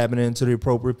around tapping into the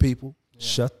appropriate people,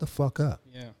 shut the fuck up.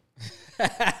 Yeah.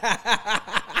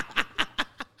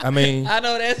 I mean, I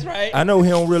know that's right. I know he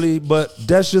don't really, but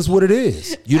that's just what it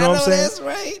is. You know what I'm saying? That's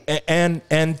right.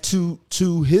 And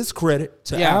to his credit,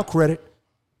 to our credit,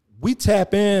 we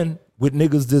tap in with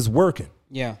niggas that's working.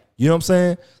 Yeah. You know what I'm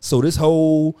saying? So this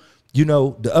whole, you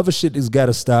know, the other shit has got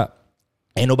to stop.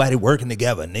 Ain't nobody working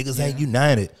together. Niggas ain't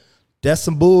united. That's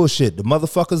some bullshit. The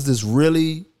motherfuckers that's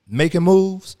really making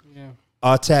moves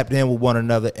are tapped in with one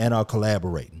another and are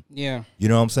collaborating. Yeah. You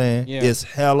know what I'm saying? Yeah. It's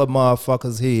hella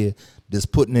motherfuckers here that's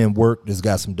putting in work, that's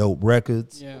got some dope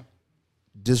records. Yeah.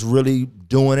 Just really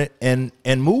doing it and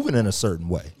moving in a certain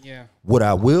way. Yeah. What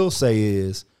I will say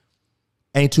is,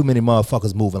 ain't too many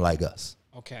motherfuckers moving like us.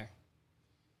 Okay.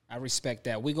 I respect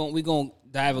that. We're gonna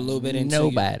dive a little bit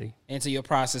into your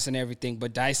process and everything.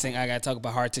 But Dyson, I gotta talk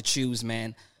about hard to choose,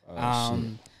 man.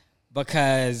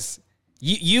 Because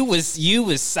You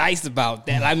was sized about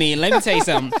that. I mean, let me tell you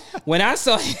something. When I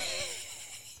saw he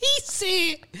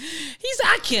said,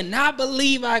 I cannot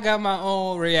believe I got my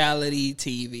own reality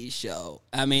TV show.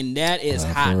 I mean, that is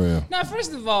hot. Now,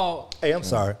 first of all, hey, I'm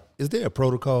sorry. Is there a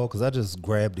protocol? Because I just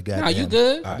grabbed the guy. No, you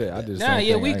good?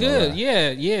 I we good.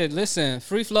 Yeah. Listen,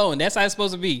 free flowing. That's how it's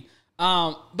supposed to be.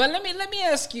 But let me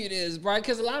ask you this, bro,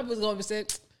 because a lot of people gonna be saying,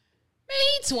 man,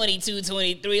 he 22,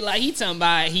 23. Like, he talking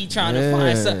about he trying to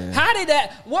find something. How did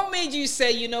that? What made you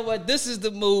say, you know what? This is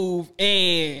the move,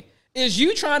 and is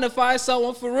you trying to find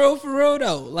someone for real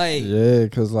though? Like, yeah,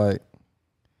 because like,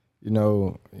 you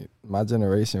know, my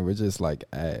generation, we're just like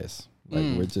ass.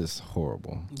 Like, we're just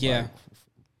horrible. Yeah. Like,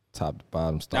 top to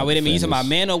bottom. Now, wait a minute. You talking about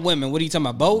men or women? What are you talking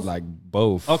about? Both? Like,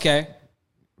 both. Okay.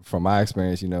 From my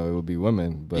experience, you know, it would be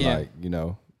women, but like, you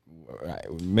know,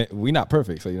 we not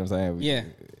perfect. So, you know what I'm saying?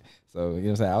 So, you know what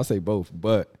I'm saying? I'll say both,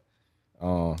 but,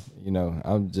 you know,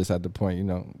 I'm just at the point, you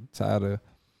know, tired of,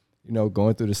 you know,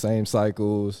 going through the same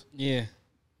cycles. Yeah.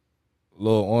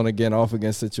 Little on again, off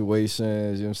again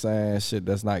situations, you know what I'm saying? Shit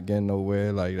that's not getting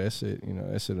nowhere. Like, that shit, you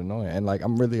know, that shit annoying. And like,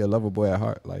 I'm really a lover boy at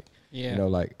heart. Like, you know,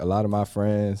 like a lot of my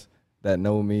friends that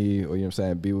know me or, you know what I'm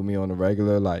saying, be with me on the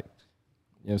regular, like,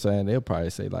 you know what I'm saying? They'll probably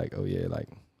say like, oh yeah, like,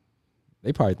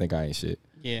 they probably think I ain't shit.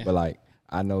 Yeah. But like,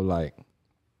 I know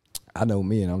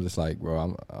me and I'm just like,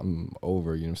 bro, I'm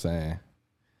over, you know what I'm saying?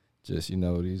 Just, you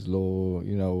know, these little,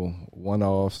 you know,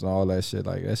 one-offs and all that shit.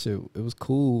 Like, that shit, it was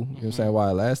cool. You know what I'm saying? While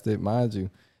it lasted, mind you. You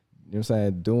know what I'm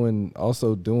saying? Doing,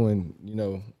 you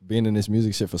know, being in this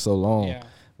music shit for so long. Yeah.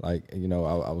 Like, you know,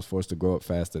 I was forced to grow up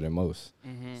faster than most.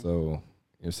 So, you know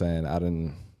what I'm saying? I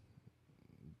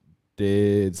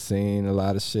seen a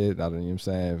lot of shit. You know what I'm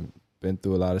saying? Been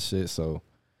through a lot of shit. So,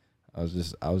 I was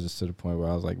just to the point where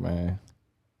I was like, man,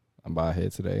 I'm about to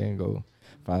head today and go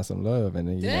find some love. And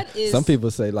then, you know, some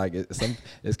people say like it's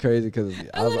crazy because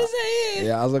I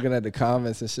was looking at the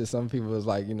comments and shit. Some people was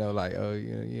like, you know, like, oh,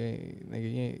 you know,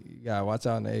 you gotta watch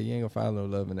out in the A. You ain't gonna find no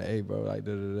love in the A, bro. Like,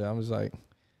 I'm just like,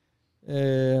 yeah, like, you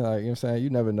know what I'm saying? You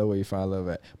never know where you find love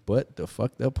at. But the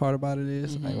fucked up part about it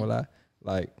is, I ain't gonna lie,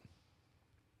 like,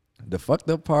 the fucked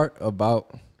up part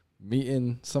about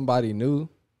meeting somebody new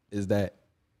is that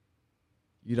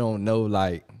you don't know,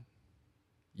 like,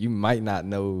 you might not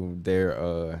know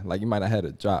their like, you might not have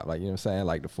a drop, like, you know what I'm saying,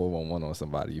 like the 411 on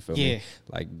somebody, you feel me?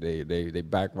 Like they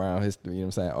background history, you know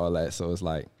what I'm saying, all that. So it's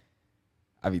like,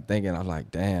 I be thinking, I'm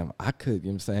like, damn, I could,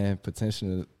 you know what I'm saying,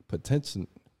 potentially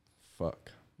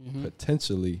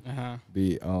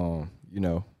be you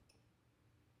know,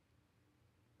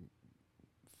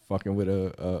 fucking with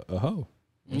a hoe. You know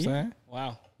what I'm saying?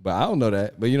 Wow. But I don't know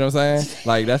that. But you know what I'm saying?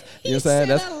 Like, that's, you know what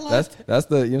I'm saying? That's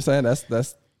the, you know what I'm saying?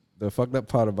 That's the fucked up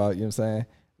part about, you know what I'm saying,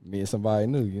 meeting somebody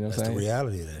new, you know what I'm saying? That's the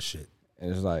reality of that shit. And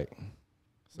it's like,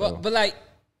 so. But like,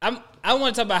 I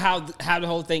want to talk about how the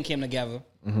whole thing came together.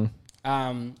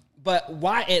 But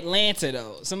why Atlanta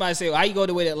though? Somebody say, why you go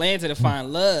to Atlanta to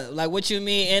find love? Like, what you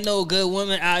mean? Ain't no good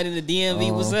woman out in the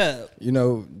DMV? What's up? You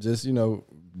know, just, you know,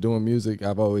 doing music,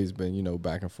 I've always been, you know,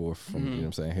 back and forth from, you know what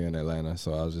I'm saying, here in Atlanta.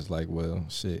 So I was just like, well,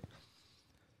 shit.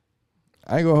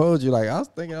 I ain't gonna hold you. Like, I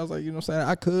was like, you know what I'm saying,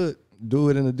 I could do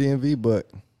it in the DMV, but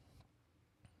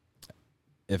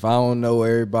if I don't know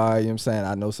everybody, you know what I'm saying,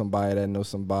 I know somebody that knows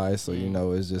somebody. So, you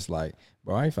know, it's just like,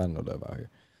 bro, I ain't finding no love out here.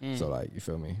 So, like, you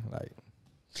feel me? Like,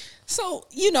 so,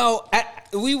 you know,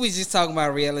 we was just talking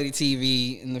about reality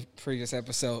TV in the previous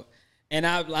episode, and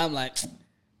I'm like,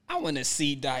 I want to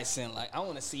see Dyson. Like, I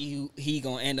want to see who he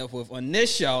gonna end up with on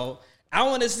this show. I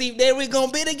want to see if they were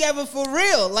gonna be together for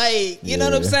real. Like, you know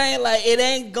what I'm saying? Like, it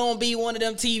ain't gonna be one of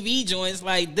them TV joints.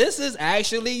 Like, this is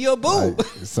actually your boo.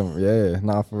 Like,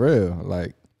 nah, for real.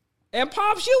 Like, and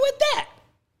Pops you with that.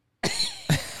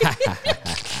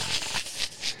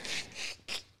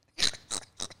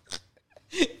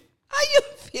 How you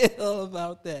feel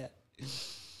about that?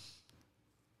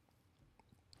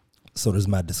 So this is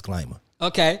my disclaimer.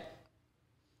 Okay.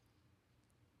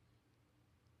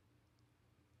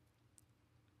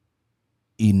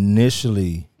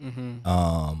 Initially,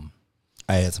 I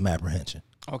had some apprehension.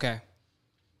 Okay.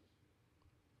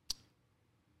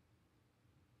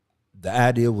 The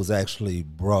idea was actually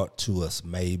brought to us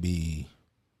maybe,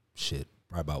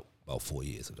 probably about 4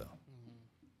 years ago.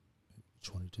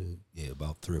 22? Yeah,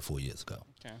 about 3 or 4 years ago.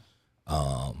 Okay.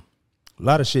 A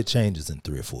lot of shit changes in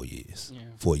 3 or 4 years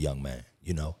for a young man.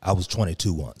 You know, I was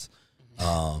 22 once.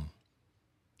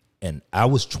 And I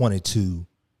was 22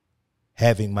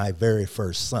 having my very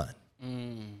first son.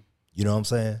 You know what I'm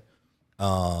saying?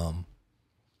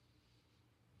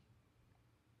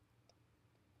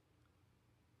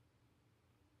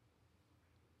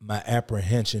 My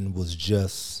apprehension was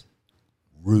just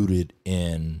rooted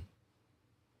in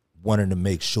wanting to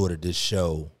make sure that this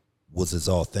show was as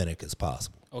authentic as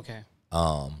possible. Okay.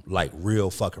 Like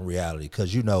real fucking reality.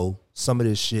 Cause you know, some of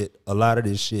this shit, a lot of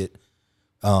this shit,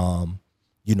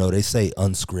 you know, they say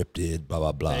unscripted, blah,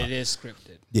 blah, blah. But it is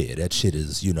scripted. Yeah, that shit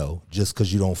is, you know, just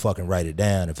cause you don't fucking write it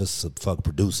down. If it's a fuck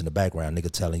producer in the background,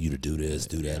 nigga telling you to do this,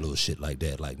 do that, little shit like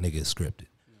that, like nigga it's scripted.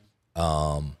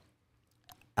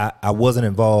 I wasn't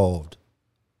involved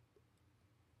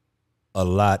a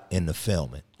lot in the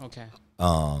filming. Okay.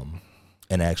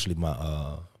 And actually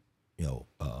my, you know,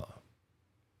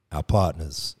 our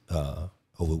partners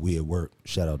over We at Work,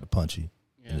 shout out to Punchy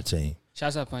and the team.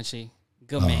 Shouts out Punchy.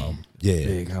 Good man. Yeah.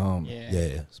 Big home. Yeah.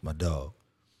 Yeah, it's my dog.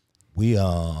 We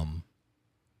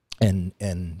and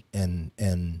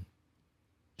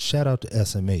shout out to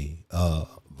SME,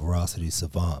 Veracity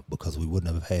Savant, because we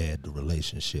wouldn't have had the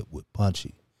relationship with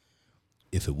Punchy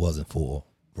if it wasn't for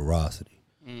Veracity.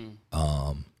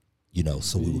 You know,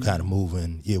 so we were kind of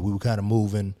moving. Yeah, we were kind of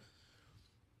moving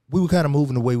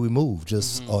the way we move,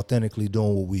 just authentically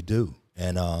doing what we do.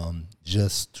 And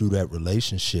just through that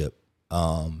relationship,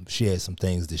 she had some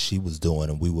things that she was doing,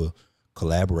 and we were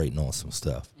collaborating on some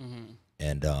stuff.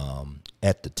 And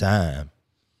at the time,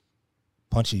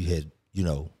 Punchy had, you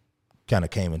know, kind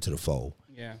of came into the fold.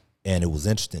 Yeah. And it was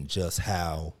interesting just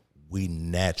how we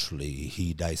naturally,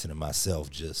 he, Dyson, and myself,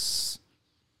 just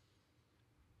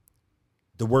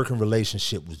the working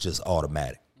relationship was just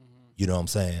automatic. You know what I'm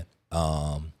saying?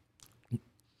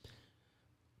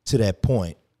 To that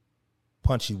point,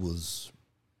 Punchy was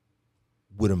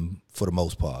with him for the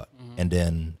most part. And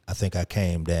then I think I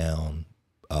came down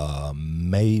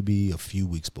maybe a few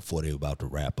weeks before they were about to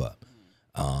wrap up.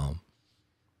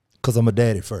 Because I'm a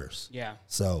daddy first. Yeah.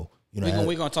 So, you know.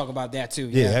 We're going to talk about that too.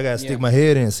 Yeah, I got to stick my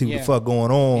head in and see what the fuck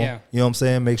going on. Yeah. You know what I'm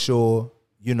saying? Make sure,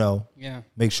 you know,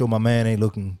 make sure my man ain't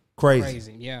looking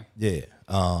crazy. Yeah. Yeah.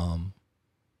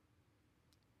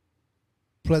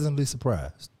 Pleasantly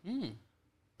surprised.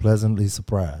 Pleasantly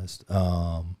surprised.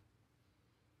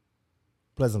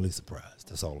 Pleasantly surprised.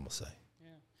 That's all I'm gonna say.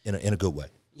 Yeah. In a good way.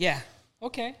 Yeah.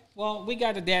 Okay. Well, we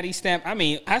got the daddy stamp. I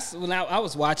mean, when I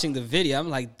was watching the video, I'm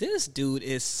like, this dude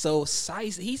is so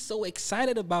he's so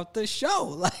excited about the show.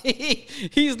 Like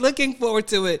he's looking forward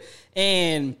to it.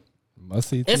 And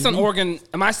it's an Oregon.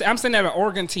 I'm saying that an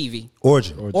Oregon TV.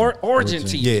 Origin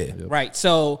TV. Yeah. Right.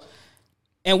 So,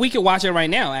 and we can watch it right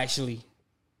now, actually.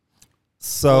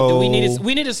 So we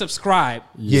need to subscribe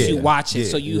to watch it.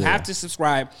 So you have to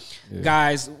subscribe,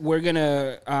 guys. We're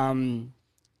gonna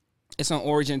it's on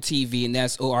Origin TV, and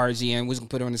that's ORGN. We're gonna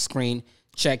put it on the screen.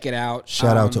 Check it out.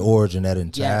 Shout out to Origin. That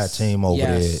entire team over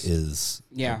there is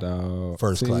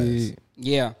first class.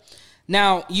 Yeah.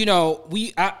 Now you know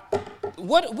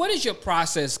what is your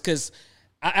process? Because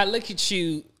I look at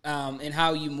you and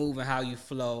how you move and how you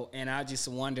flow, and I just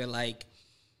wonder like.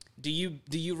 Do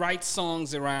you write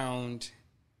songs around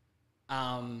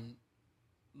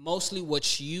mostly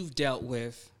what you've dealt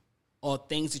with or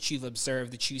things that you've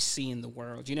observed that you see in the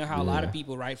world? You know how a lot of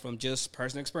people write from just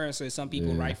personal experiences. Some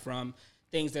people write from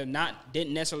things that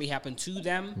didn't necessarily happen to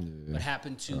them, but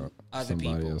happened to other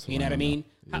people. You know what I mean?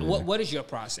 What is your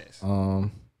process?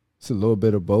 It's a little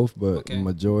bit of both, but the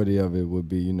majority of it would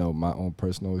be, you know, my own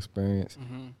personal experiences.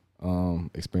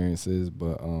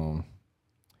 But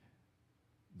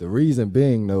the reason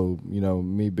being, though, you know,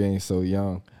 me being so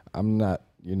young, I'm not,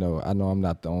 you know, I know I'm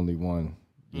not the only one.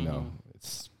 You know,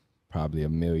 it's probably a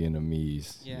million of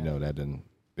me's, you know, that done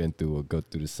been through or go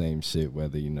through the same shit,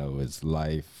 whether, you know, it's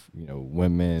life, you know,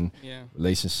 women,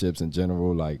 relationships in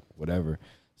general, like whatever.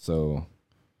 So,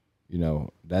 you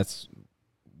know, that's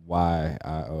why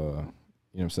I, you know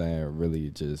what I'm saying,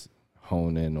 really just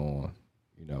hone in on,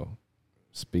 you know,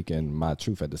 speaking my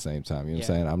truth at the same time. You know what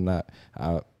I'm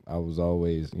saying? I was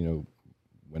always, you know,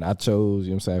 when I chose,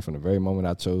 you know what I'm saying, from the very moment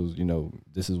I chose, you know,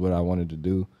 this is what I wanted to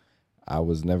do, I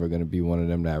was never going to be one of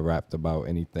them that rapped about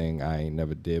anything I ain't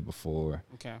never did before.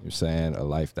 Okay. You know what I'm saying? A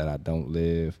life that I don't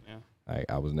live. Yeah.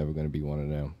 I was never going to be one of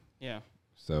them. Yeah.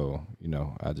 So, you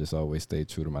know, I just always stayed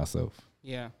true to myself.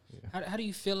 Yeah. How do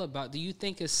you feel about, do you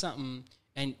think it's something,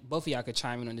 and both of y'all could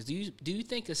chime in on this, do you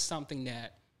think it's something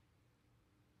that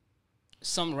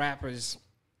some rappers,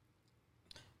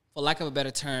 for lack of a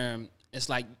better term, it's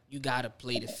like you got to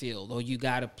play the field or you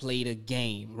got to play the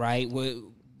game, right?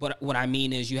 What I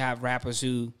mean is you have rappers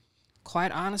who,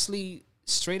 quite honestly,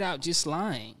 straight out just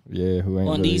lying. Yeah, who ain't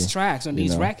on really, these tracks, on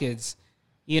these records.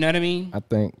 You know what I mean? I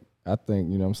think,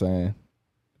 you know what I'm saying,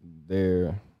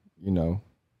 they're, you know,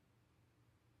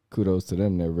 kudos to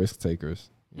them, they're risk takers.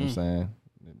 You know what I'm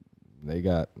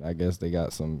saying? I guess they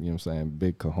got some, you know what I'm saying,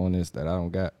 big cojones that I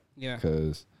don't got. Yeah.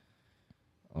 Because,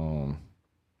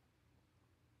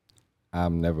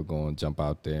 I'm never going to jump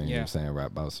out there and, you know what I'm saying,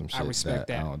 rap about some shit that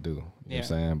I don't do. You know what I'm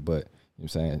saying? But, you know what I'm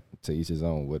saying, to each his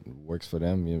own. What works for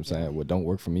them, you know what I'm saying? What don't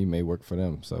work for me may work for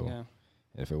them. So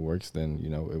if it works, then, you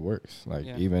know, it works. Like,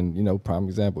 even, you know, prime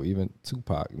example, even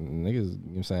Tupac, niggas, you know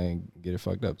what I'm saying, get it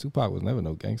fucked up. Tupac was never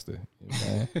no gangster. You know what I'm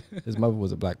saying? His mother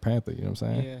was a Black Panther, you know what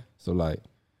I'm saying? Yeah. So, like,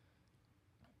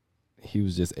 he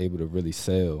was just able to really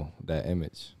sell that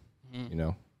image, you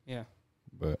know? Yeah.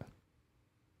 But...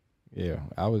 yeah,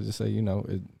 I would just say, you know,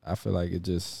 I feel like it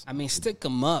just... I mean, stick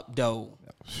them up, though.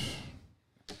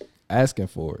 Asking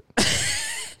for it.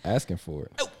 Asking for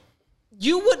it.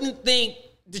 You wouldn't think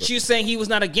that you're saying he was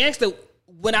not a gangster.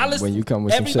 When I listen, when you come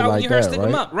with some shit like that, stick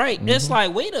them up, right? Mm-hmm. It's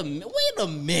like, wait a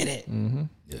minute. Mm-hmm.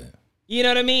 Yeah. You know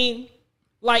what I mean?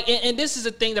 Like, and this is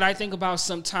a thing that I think about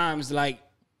sometimes, like,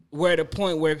 we're at a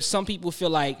point where some people feel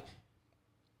like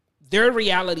their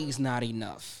reality is not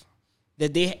enough.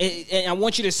 That and I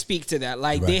want you to speak to that.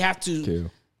 Like, they have to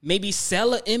maybe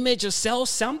sell an image or sell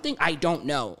something. I don't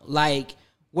know. Like,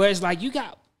 whereas, like, you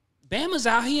got Bama's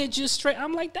out here just straight.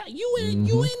 I'm like, that you ain't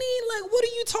in. Like, what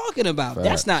are you talking about? Facts.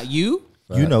 That's not you.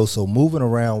 Facts. You know, so moving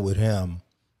around with him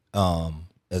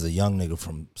as a young nigga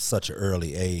from such an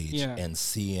early age and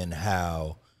seeing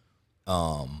how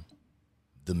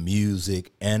the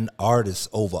music and artists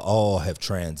overall have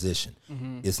transitioned.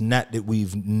 Mm-hmm. It's not that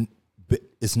we've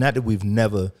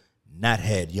never not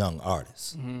had young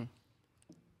artists. Mm-hmm.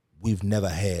 We've never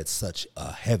had such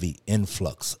a heavy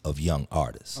influx of young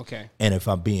artists. Okay. And if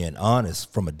I'm being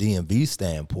honest, from a DMV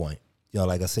standpoint, you know,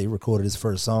 like I say, he recorded his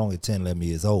first song at 10, 11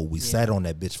 years old. We sat on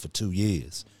that bitch for 2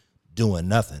 years doing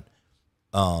nothing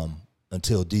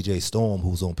until DJ Storm, who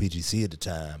was on PGC at the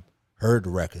time, heard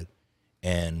the record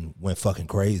and went fucking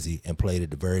crazy and played it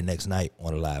the very next night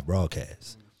on a live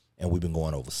broadcast. Mm-hmm. And we've been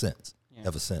going ever since.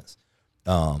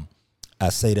 I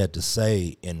say that to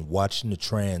say, in watching the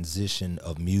transition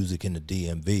of music in the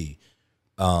DMV,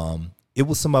 it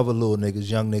was some other little niggas,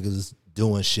 young niggas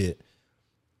doing shit,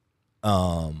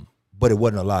 but it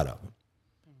wasn't a lot of them.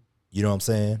 You know what I'm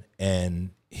saying? And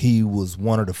he was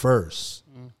one of the first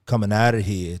coming out of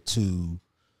here to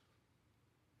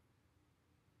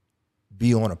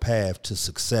be on a path to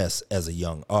success as a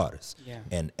young artist. Yeah.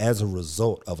 And as a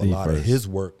result of a lot of his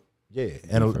work,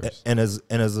 and as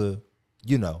a,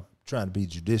 you know, trying to be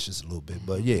judicious a little bit,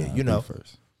 but you know,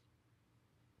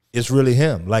 it's really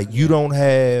him. Like, you don't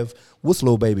have, what's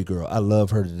Lil Baby Girl? I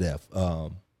love her to death. I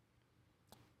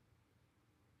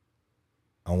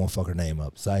don't want to fuck her name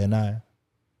up. Sayonara,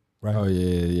 right? Oh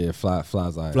yeah, Fly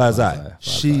Zai.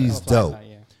 She's dope.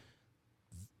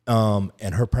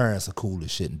 And her parents are cool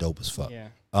as shit and dope as fuck. Yeah.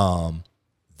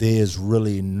 There's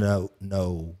really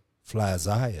no Fly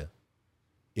Zai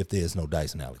if there's no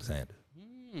Dyson Alexander.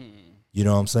 You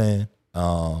know what I'm saying?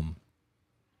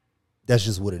 That's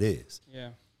just what it is.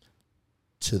 Yeah.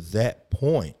 To that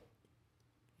point,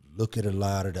 look at a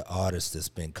lot of the artists that's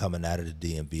been coming out of the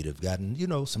DMV. They've gotten, you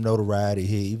know, some notoriety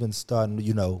here, even starting,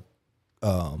 you know,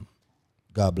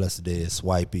 God bless the dead,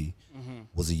 Swipey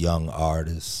was a young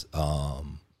artist.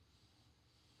 Who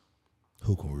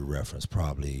can we reference?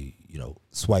 Probably, you know,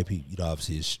 Swipey, you know,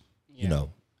 obviously, you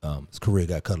know, his career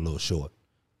got cut a little short.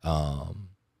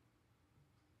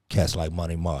 Cats like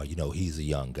Money Mar, you know, he's a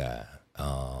young guy.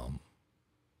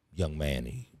 Young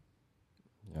Manny.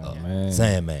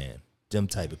 Sandman. Them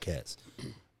type of cats.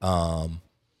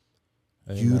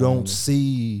 You don't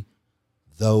see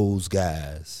those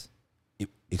guys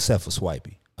except for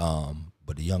Swipey.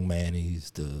 But the Young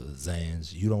Mannies, the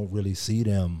Zans, you don't really see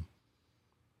them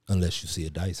unless you see a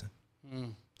Dyson.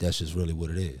 That's just really what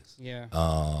it is. Yeah.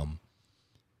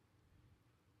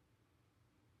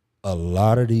 A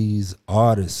lot of these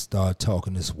artists start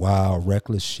talking this wild,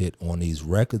 reckless shit on these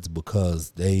records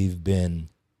because they've been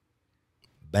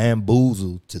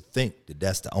bamboozled to think that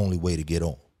that's the only way to get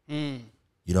on. You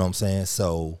know what I'm saying?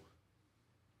 So,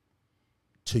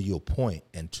 to your point,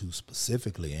 and to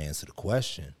specifically answer the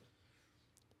question,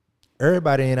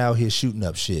 everybody ain't out here shooting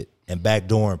up shit and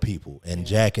backdooring people and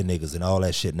jacking niggas and all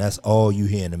that shit, and that's all you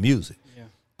hear in the music.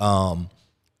 Yeah.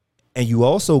 And you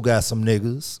also got some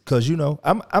niggas, cause you know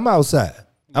I'm outside. Yeah.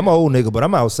 I'm an old nigga, but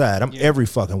I'm outside. I'm every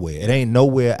fucking where. It ain't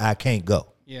nowhere I can't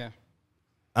go. Yeah,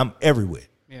 I'm everywhere.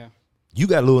 Yeah, you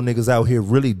got little niggas out here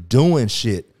really doing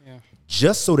shit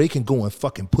just so they can go and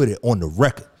fucking put it on the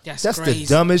record. That's the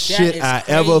dumbest shit I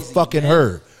ever fucking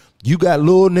heard. You got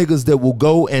little niggas that will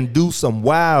go and do some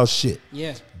wild shit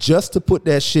just to put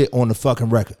that shit on the fucking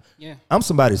record. Yeah, I'm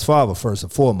somebody's father first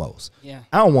and foremost. Yeah,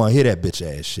 I don't want to hear that bitch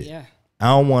ass shit. Yeah. I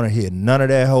don't want to hear none of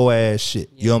that whole ass shit.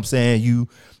 Yeah. You know what I'm saying? You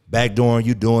backdooring,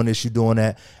 you doing this, you doing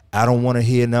that. I don't want to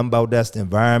hear nothing about that's the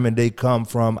environment they come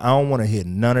from. I don't want to hear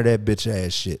none of that bitch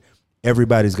ass shit.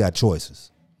 Everybody's got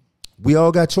choices. We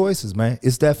all got choices, man.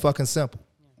 It's that fucking simple.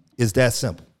 It's that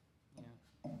simple.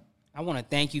 I want to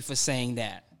thank you for saying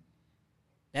that.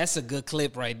 That's a good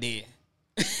clip right there.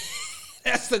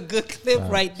 That's a good clip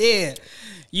right there.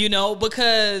 You know,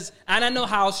 because, and I know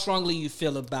how strongly you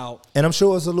feel about. And I'm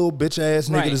sure it's a little bitch ass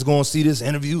nigga that's going to see this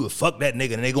interview and fuck that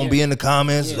nigga. And they going to be in the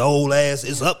comments, the whole ass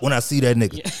is up when I see that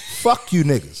nigga. Fuck you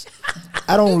niggas.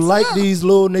 I don't like these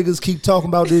little niggas keep talking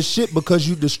about this shit because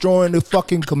you destroying the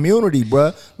fucking community,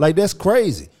 bruh. Like, that's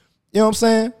crazy. You know what I'm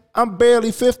saying? I'm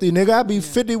barely 50, nigga. I be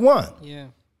 51. Yeah.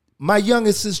 My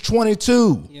youngest is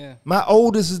 22. Yeah. My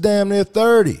oldest is damn near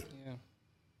 30. Yeah. You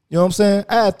know what I'm saying?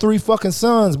 I had 3 fucking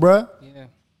sons, bruh.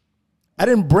 I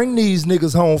didn't bring these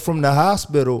niggas home from the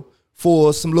hospital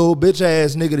for some little bitch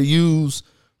ass nigga to use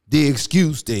the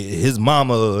excuse that his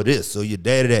mama or this or your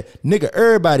daddy that. Nigga,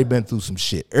 everybody been through some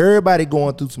shit. Everybody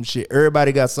going through some shit.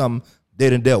 Everybody got something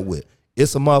they done dealt with.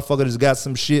 It's a motherfucker that's got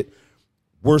some shit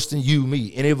worse than you,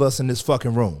 me, any of us in this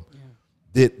fucking room.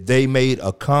 That they made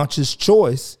a conscious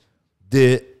choice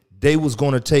that they was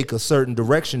going to take a certain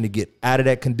direction to get out of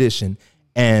that condition,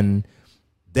 and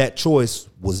that choice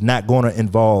was not going to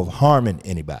involve harming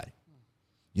anybody.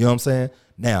 You know what I'm saying?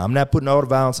 Now, I'm not putting all the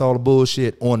violence, all the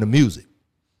bullshit on the music.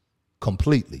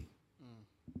 Completely.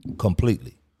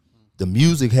 Completely. The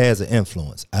music has an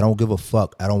influence. I don't give a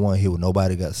fuck. I don't want to hear what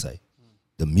nobody got to say.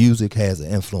 The music has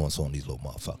an influence on these little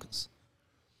motherfuckers.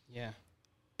 Yeah.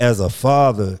 As a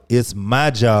father, it's my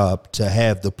job to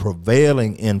have the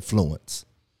prevailing influence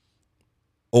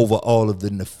over all of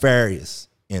the nefarious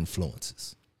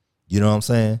influences. You know what I'm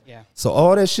saying? Yeah. So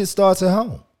all that shit starts at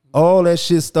home. All that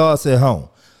shit starts at home.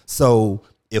 So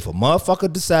if a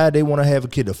motherfucker decide they want to have a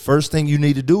kid, the first thing you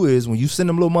need to do is when you send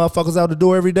them little motherfuckers out the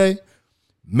door every day,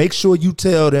 make sure you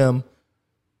tell them,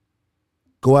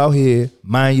 go out here,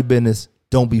 mind your business,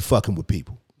 don't be fucking with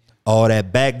people. All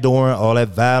that backdooring, all that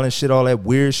violent shit, all that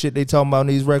weird shit they talking about in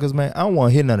these records, man, I don't want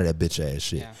to hear none of that bitch ass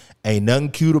shit. Yeah. Ain't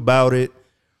nothing cute about it.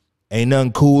 Ain't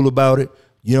nothing cool about it.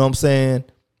 You know what I'm saying?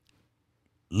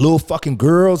 Little fucking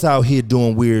girls out here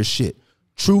doing weird shit.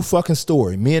 True fucking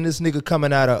story. Me and this nigga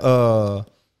coming out of,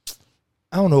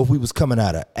 I don't know if we was coming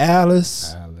out of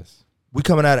Alice. We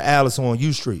coming out of Alice on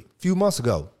U Street a few months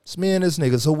ago. It's me and this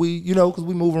nigga. So we, you know, because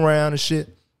we moving around and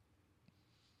shit.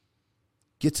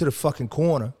 Get to the fucking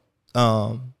corner.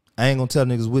 I ain't gonna tell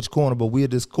niggas which corner, but we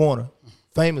at this corner.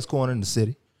 Famous corner in the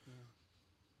city.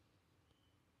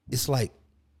 It's like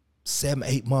 7,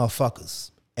 8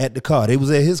 motherfuckers at the car. They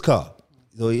was at his car.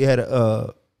 So he had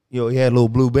a, he had a little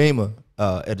blue Beamer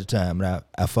at the time, and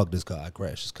I fucked his car. I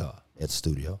crashed his car at the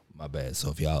studio. My bad.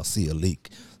 So if y'all see a leak,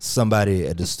 somebody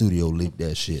at the studio leaked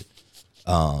that shit.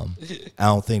 I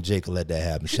don't think Jake will let that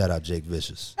happen. Shout out Jake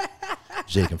Vicious,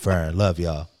 Jake and Farron, love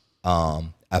y'all.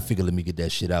 I figured let me get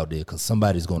that shit out there because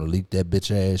somebody's gonna leak that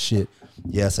bitch ass shit.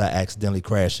 Yes, I accidentally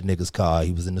crashed a nigga's car.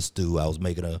 He was in the stew. I was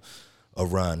making a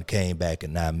run, came back,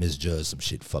 and now I misjudged some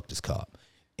shit. Fucked his car.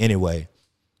 Anyway.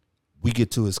 We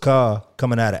get to his car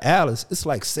coming out of Alice. It's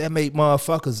like 7, 8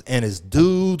 motherfuckers, and it's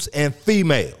dudes and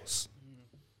females.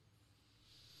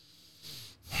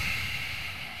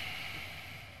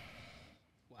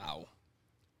 Wow.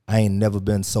 I ain't never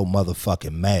been so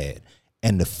motherfucking mad.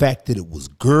 And the fact that it was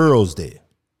girls there.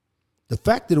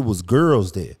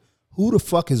 Who the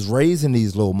fuck is raising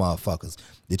these little motherfuckers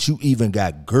that you even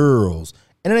got girls?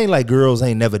 And it ain't like girls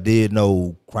ain't never did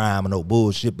no crime or no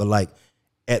bullshit, but like,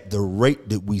 at the rate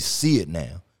that we see it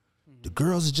now, the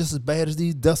girls are just as bad as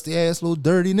these dusty ass little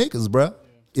dirty niggas, bro. Yeah.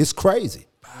 It's crazy.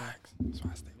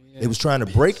 They was trying to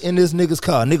break in this nigga's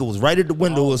car. Nigga was right at the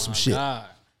window or some shit. God.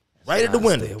 Right at the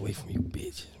window. Stay away from you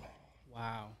bitches, man.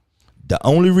 Wow. The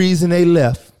only reason they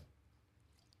left,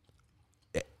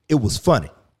 it was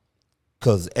funny,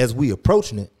 because as we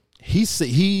approaching it, he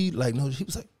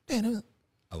was like, damn.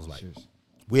 I was like,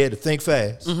 we had to think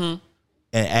fast and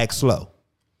act slow.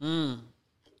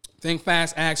 Think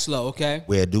fast, act slow, okay?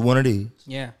 We had to do one of these.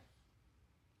 Yeah.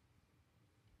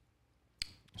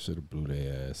 Should have blew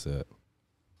their ass up.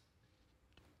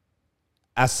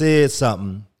 I said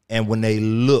something, and when they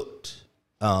looked,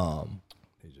 they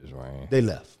just ran. They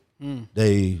left.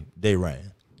 They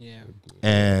ran. Yeah.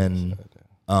 And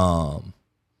I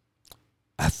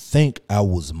think I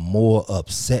was more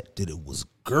upset that it was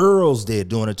girls there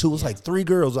doing it too. It was like 3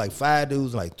 girls, like 5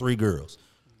 dudes, like 3 girls.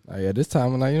 Oh, yeah, this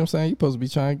time, like, you know what I'm saying? You supposed to be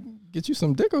trying to get you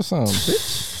some dick or something,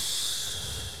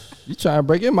 bitch. You trying to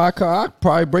break in my car, I'd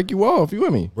probably break you off. You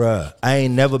with me? Bruh, I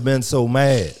ain't never been so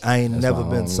mad. I ain't never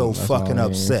been so fucking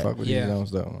upset. Fuck with these young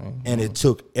stuff, man. And it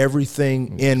took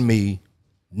everything in me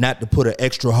not to put an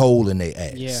extra hole in their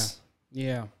ass. Yeah.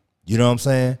 Yeah. You know what I'm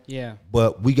saying? Yeah.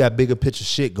 But we got bigger picture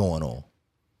shit going on.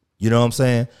 You know what I'm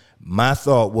saying? My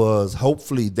thought was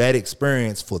hopefully that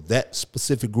experience for that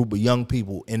specific group of young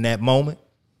people in that moment,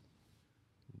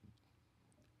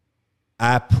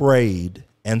 I prayed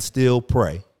and still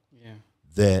pray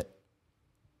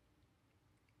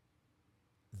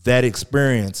that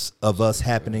experience of us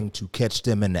happening to catch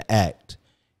them in the act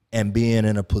and being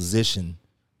in a position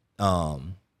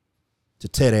to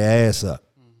tear their ass up.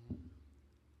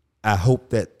 I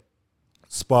hope that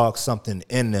sparks something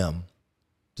in them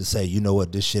to say, you know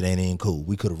what, this shit ain't even cool.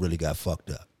 We could have really got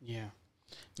fucked up. Yeah,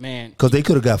 man. Because they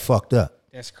could have got fucked up.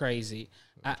 That's crazy.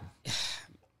 I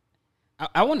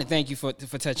want to thank you for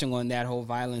touching on that whole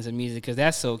violence in music, because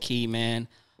that's so key, man.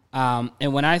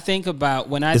 And when I think about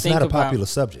it's not a popular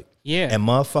subject. Yeah, and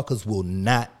motherfuckers will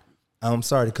not. I'm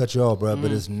sorry to cut you off, bro,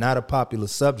 but it's not a popular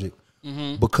subject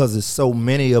because there's so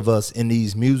many of us in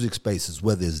these music spaces,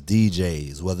 whether it's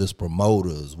DJs, whether it's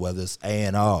promoters, whether it's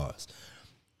A&Rs.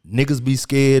 Niggas be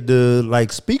scared to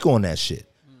like speak on that shit.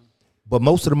 But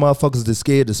most of the motherfuckers that's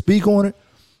scared to speak on it,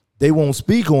 they won't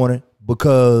speak on it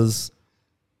because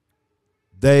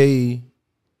they,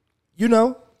 you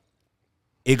know,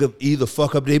 it could either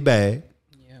fuck up their bag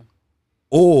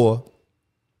or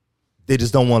they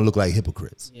just don't want to look like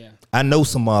hypocrites. Yeah. I know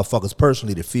some motherfuckers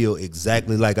personally that feel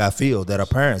exactly like I feel, that are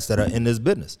parents that are in this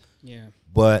business. Yeah.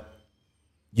 But,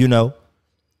 you know,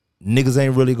 niggas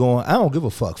ain't really going, I don't give a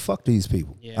fuck. Fuck these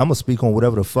people. Yeah. I'm going to speak on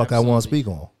whatever the fuck I want to speak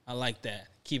on. I like that.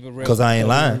 Keep it real. Because I ain't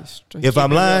lying. If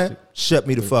I'm lying, shut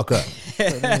me the fuck up.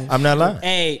 I'm not lying.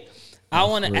 Hey, I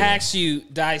want to ask you,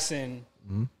 Dyson,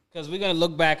 because we're going to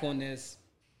look back on this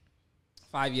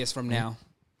 5 years from now.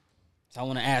 So I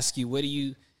want to ask you, where do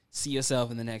you see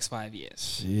yourself in the next 5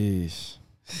 years? Jeez.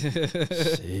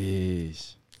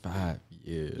 Jeez. 5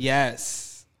 years.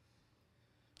 Yes.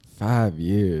 5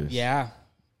 years. Yeah.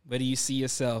 Where do you see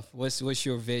yourself? What's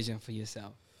your vision for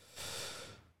yourself?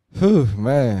 Whew,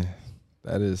 man.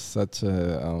 That is such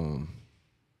a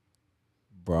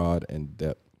broad and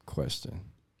depth question.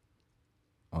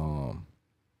 In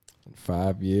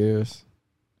 5 years,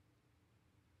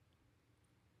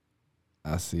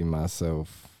 I see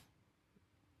myself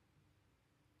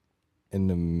in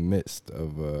the midst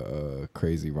of a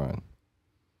crazy run.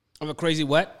 Of a crazy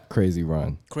what? Crazy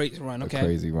run. Crazy run, okay. A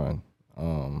crazy run.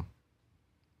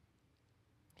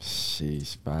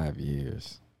 Sheesh, 5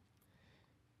 years.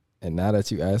 And now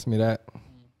that you asked me that,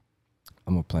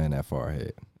 I'm gonna plan that far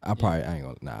ahead. I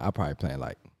probably plan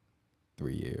like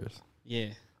 3 years. Yeah.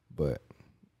 But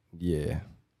yeah.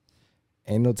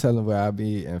 Ain't no telling where I'll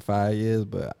be in 5 years,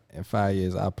 but in 5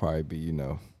 years I'll probably be, you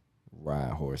know,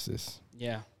 riding horses.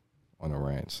 Yeah. On a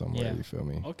ranch somewhere, you feel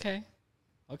me? Okay.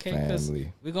 Okay,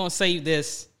 family. We're gonna save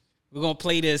this. We're gonna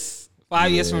play this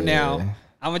 5 years from now.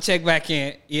 I'm gonna check back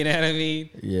in. You know what I mean?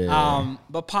 Yeah.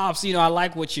 But Pops, you know, I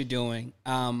like what you're doing.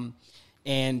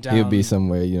 And he'll be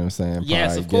somewhere, you know what I'm saying? Probably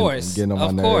yes, of course. Getting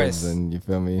on my nerves, and you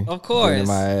feel me? Of course. Getting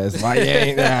my ass. Why you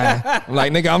ain't I'm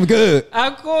like, nigga, I'm good.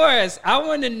 Of course. I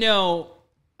want to know.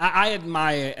 I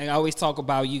admire, and I always talk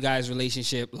about you guys'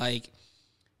 relationship. Like,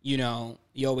 you know,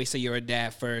 you always say you're a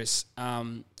dad first.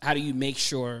 How do you make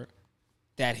sure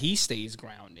that he stays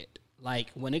grounded?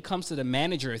 Like, when it comes to the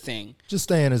manager thing. Just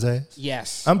stay in his ass.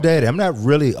 Yes. I'm daddy. I'm not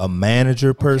really a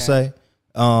manager per se.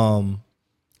 And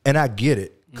I get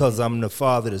it because I'm the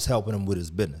father that's helping him with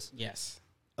his business. Yes.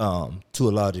 To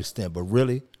a large extent. But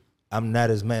really, I'm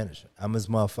not his manager. I'm his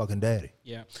motherfucking daddy.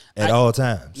 Yeah. At all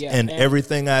times. Yeah, and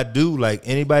everything I do, like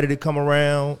anybody that come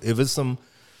around, if it's some,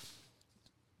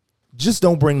 just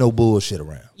don't bring no bullshit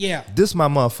around. Yeah. This my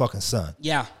motherfucking son.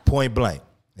 Yeah. Point blank.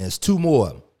 And there's two more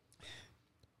of them.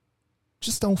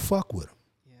 Just don't fuck with him.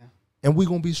 Yeah. And we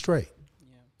gonna be straight.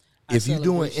 Yeah. If you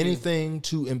doing anything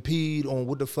to impede on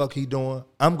what the fuck he doing,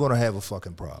 I'm gonna have a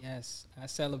fucking problem. Yes. I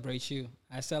celebrate you.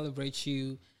 I celebrate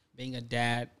you being a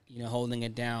dad, you know, holding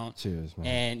it down. Cheers, man.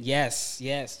 And yes.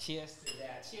 Cheers to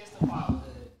that. Cheers to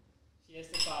fatherhood. Cheers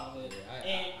to fatherhood.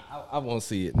 I won't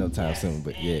see it no time soon,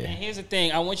 but And here's the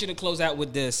thing. I want you to close out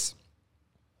with this.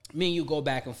 Me and you go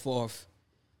back and forth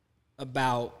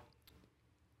about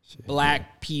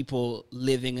black people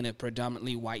living in a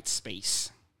predominantly white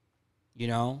space, you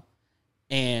know?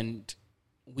 And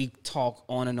we talk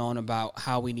on and on about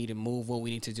how we need to move, what we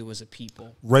need to do as a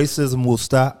people. Racism will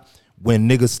stop when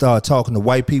niggas start talking to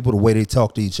white people the way they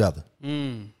talk to each other.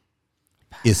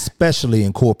 Especially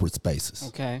in corporate spaces.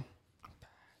 Okay.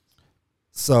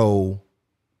 So,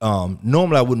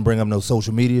 normally I wouldn't bring up no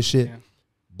social media shit,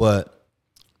 but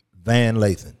Van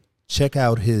Lathan, check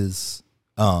out his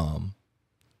latest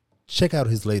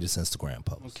Instagram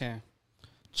post. Okay.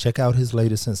 check out his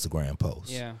latest Instagram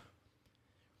post. Yeah.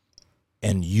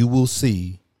 And you will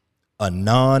see a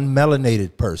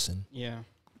non-melanated person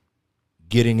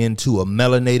getting into a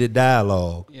melanated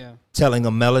dialogue, telling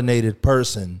a melanated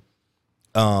person,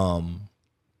 not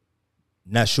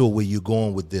sure where you're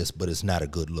going with this, but it's not a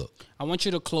good look. I want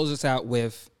you to close us out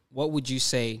with, what would you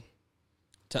say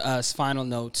to us, final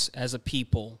notes as a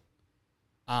people,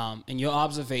 and your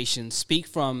observations? Speak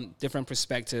from different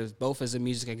perspectives, both as a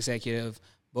music executive,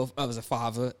 both as a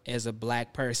father, as a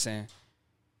black person.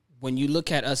 When you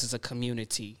look at us as a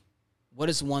community, what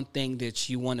is one thing that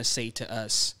you want to say to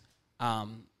us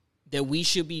that we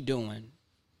should be doing,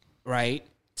 right,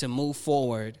 to move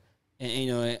forward?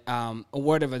 And, a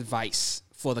word of advice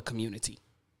for the community.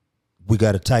 We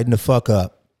got to tighten the fuck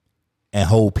up and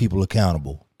hold people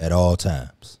accountable at all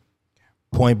times.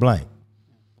 Point blank.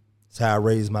 That's how I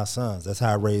raised my sons. That's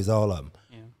how I raised all of them.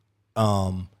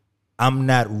 Yeah. I'm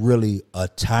not really a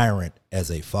tyrant as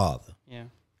a father. Yeah.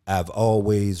 I've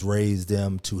always raised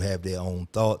them to have their own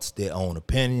thoughts, their own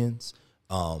opinions.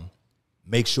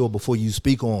 Make sure before you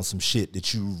speak on some shit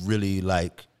that you really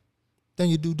like, then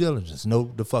your due diligence.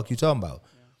 Know the fuck you talking about.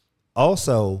 Yeah.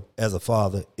 Also, as a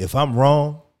father, if I'm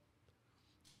wrong,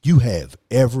 you have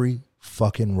every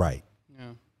fucking right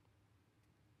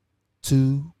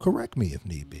to correct me if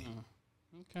need be.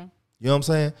 Okay. You know what I'm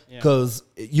saying? Because,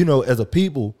 as a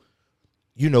people,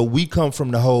 we come from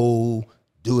the whole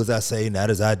do as I say, not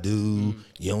as I do.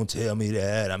 You don't tell me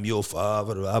that. I'm your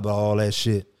father, blah, blah, all that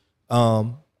shit.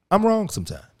 I'm wrong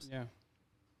sometimes. Yeah.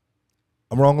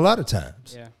 I'm wrong a lot of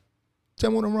times. Yeah. Tell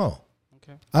me when I'm wrong.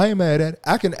 Okay. I ain't mad at it.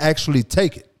 I can actually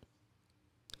take it.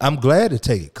 I'm glad to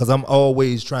take it because I'm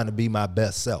always trying to be my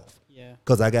best self. Yeah.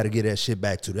 Because I got to get that shit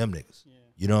back to them niggas. Yeah.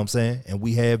 You know what I'm saying? And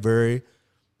we have very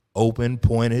open,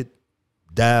 pointed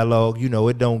dialogue.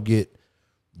 It don't get,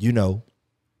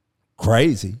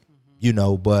 crazy,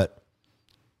 but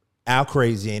our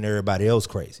crazy ain't everybody else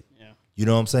crazy. Yeah. You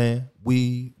know what I'm saying?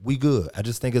 We good. I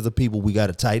just think as a people, we got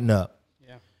to tighten up.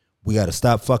 Yeah. We got to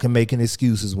stop fucking making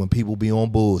excuses when people be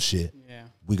on bullshit. Yeah.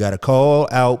 We got to call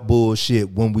out bullshit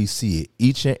when we see it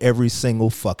each and every single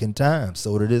fucking time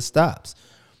so that it stops.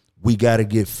 We got to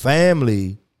get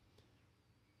family.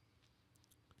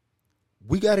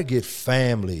 We got to get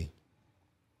family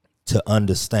to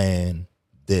understand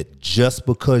that just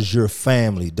because you're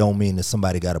family don't mean that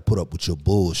somebody got to put up with your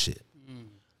bullshit.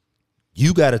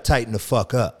 You got to tighten the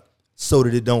fuck up so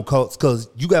that it don't cause, because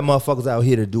you got motherfuckers out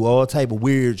here to do all type of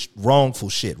weird, wrongful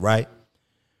shit, right?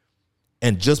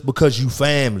 And just because you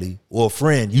family or a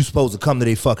friend, you supposed to come to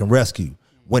their fucking rescue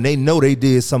when they know they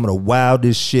did some of the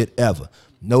wildest shit ever.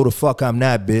 No, the fuck I'm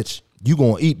not, bitch. You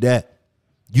gonna eat that.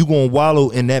 You gonna wallow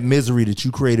in that misery that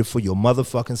you created for your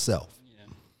motherfucking self.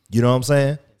 Yeah. You know what I'm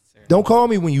saying? Yes, don't call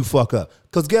me when you fuck up.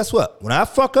 Because guess what? When I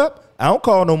fuck up, I don't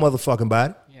call no motherfucking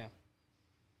body. Yeah.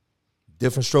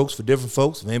 Different strokes for different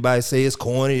folks. If anybody say it's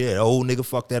corny, that old nigga,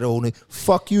 fuck that old nigga.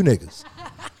 Fuck you niggas.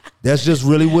 That's just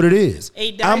really what it is.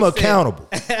 Hey, I'm accountable.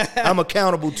 I'm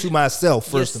accountable to myself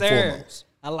first and foremost.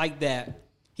 I like that.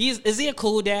 Is he a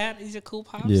cool dad? He's a cool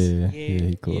pops? Yeah,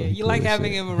 he cool. Yeah. You like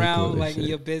having him around, like in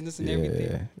your business and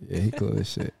everything. Yeah, he cool as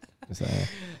shit.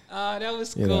 That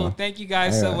was cool. Thank you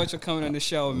guys so much for coming on the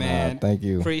show, man. Thank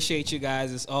you. Appreciate you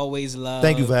guys. It's always love.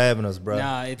 Thank you for having us, bro.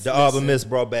 The Arbor Miss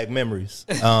brought back memories.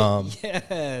 Yes.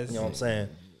 You know what I'm saying?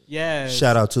 Yes.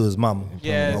 Shout out to his mama.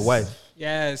 Yes. My wife.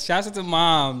 Yes. Shout out to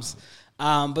moms.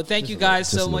 But thank you guys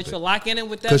so much for locking in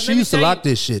with that. Because she used to lock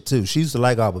this shit too. She used to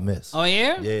like Arbor Miss. Oh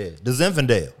yeah? Yeah. The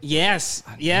Zinfandel. Yes.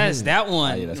 That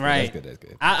one. Yeah, right. That's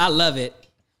good. I love it.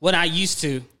 What I used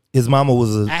to. His mama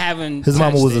was a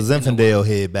Zinfandel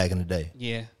head back in the day.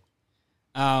 Yeah.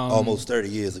 Almost 30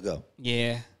 years ago.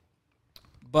 Yeah.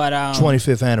 But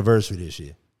 25th anniversary this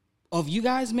year. Of you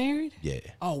guys married? Yeah.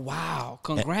 Oh wow.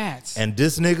 Congrats. And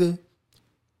this nigga,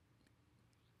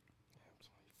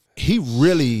 he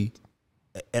really,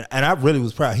 and I really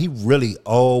was proud. He really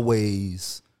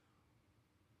always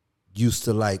used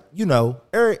to, like,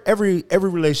 every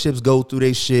relationships go through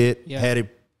their shit, had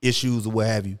issues or what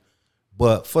have you.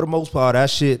 But for the most part, that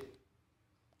shit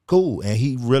cool. And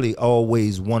he really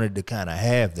always wanted to kind of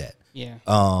have that. Yeah.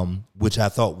 Which I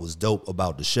thought was dope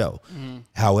about the show. Mm-hmm.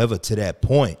 However, to that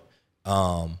point,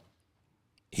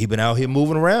 he been out here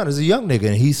moving around as a young nigga,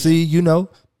 and he see,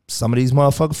 some of these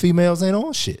motherfucking females ain't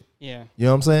on shit. Yeah. You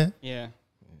know what I'm saying? Yeah.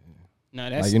 No,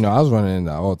 that's like, I was running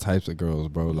into all types of girls,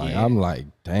 bro. Like, I'm like,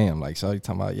 damn, like, so you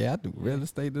talking about, I do real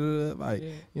estate, like,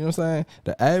 you know what I'm saying?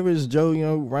 The average Joe,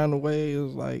 around the way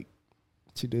is like,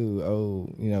 what you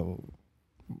do?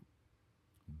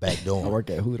 Backdoor. I work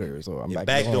at Hooters, or I'm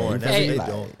backdoor. That's what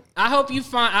they doing. I hope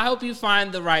you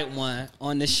find the right one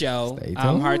on the show.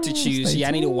 Hard to choose. I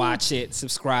need to watch it,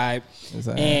 subscribe,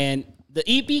 and the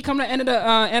EP coming at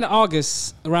end of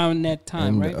August around that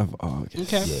time, right? End of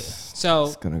August. Okay. Yeah. So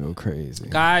it's gonna go crazy,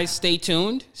 guys. Stay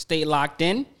tuned. Stay locked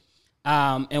in.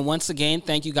 And once again,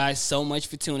 thank you guys so much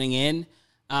for tuning in.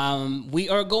 We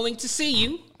are going to see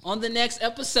you on the next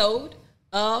episode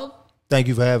of. Thank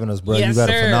you for having us, bro. Yes, you got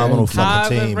sir. a phenomenal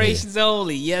fucking team. Vibrations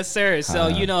only. Yes, sir. So,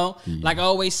 like I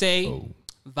always say,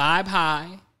 vibe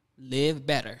high, live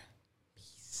better.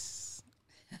 Peace.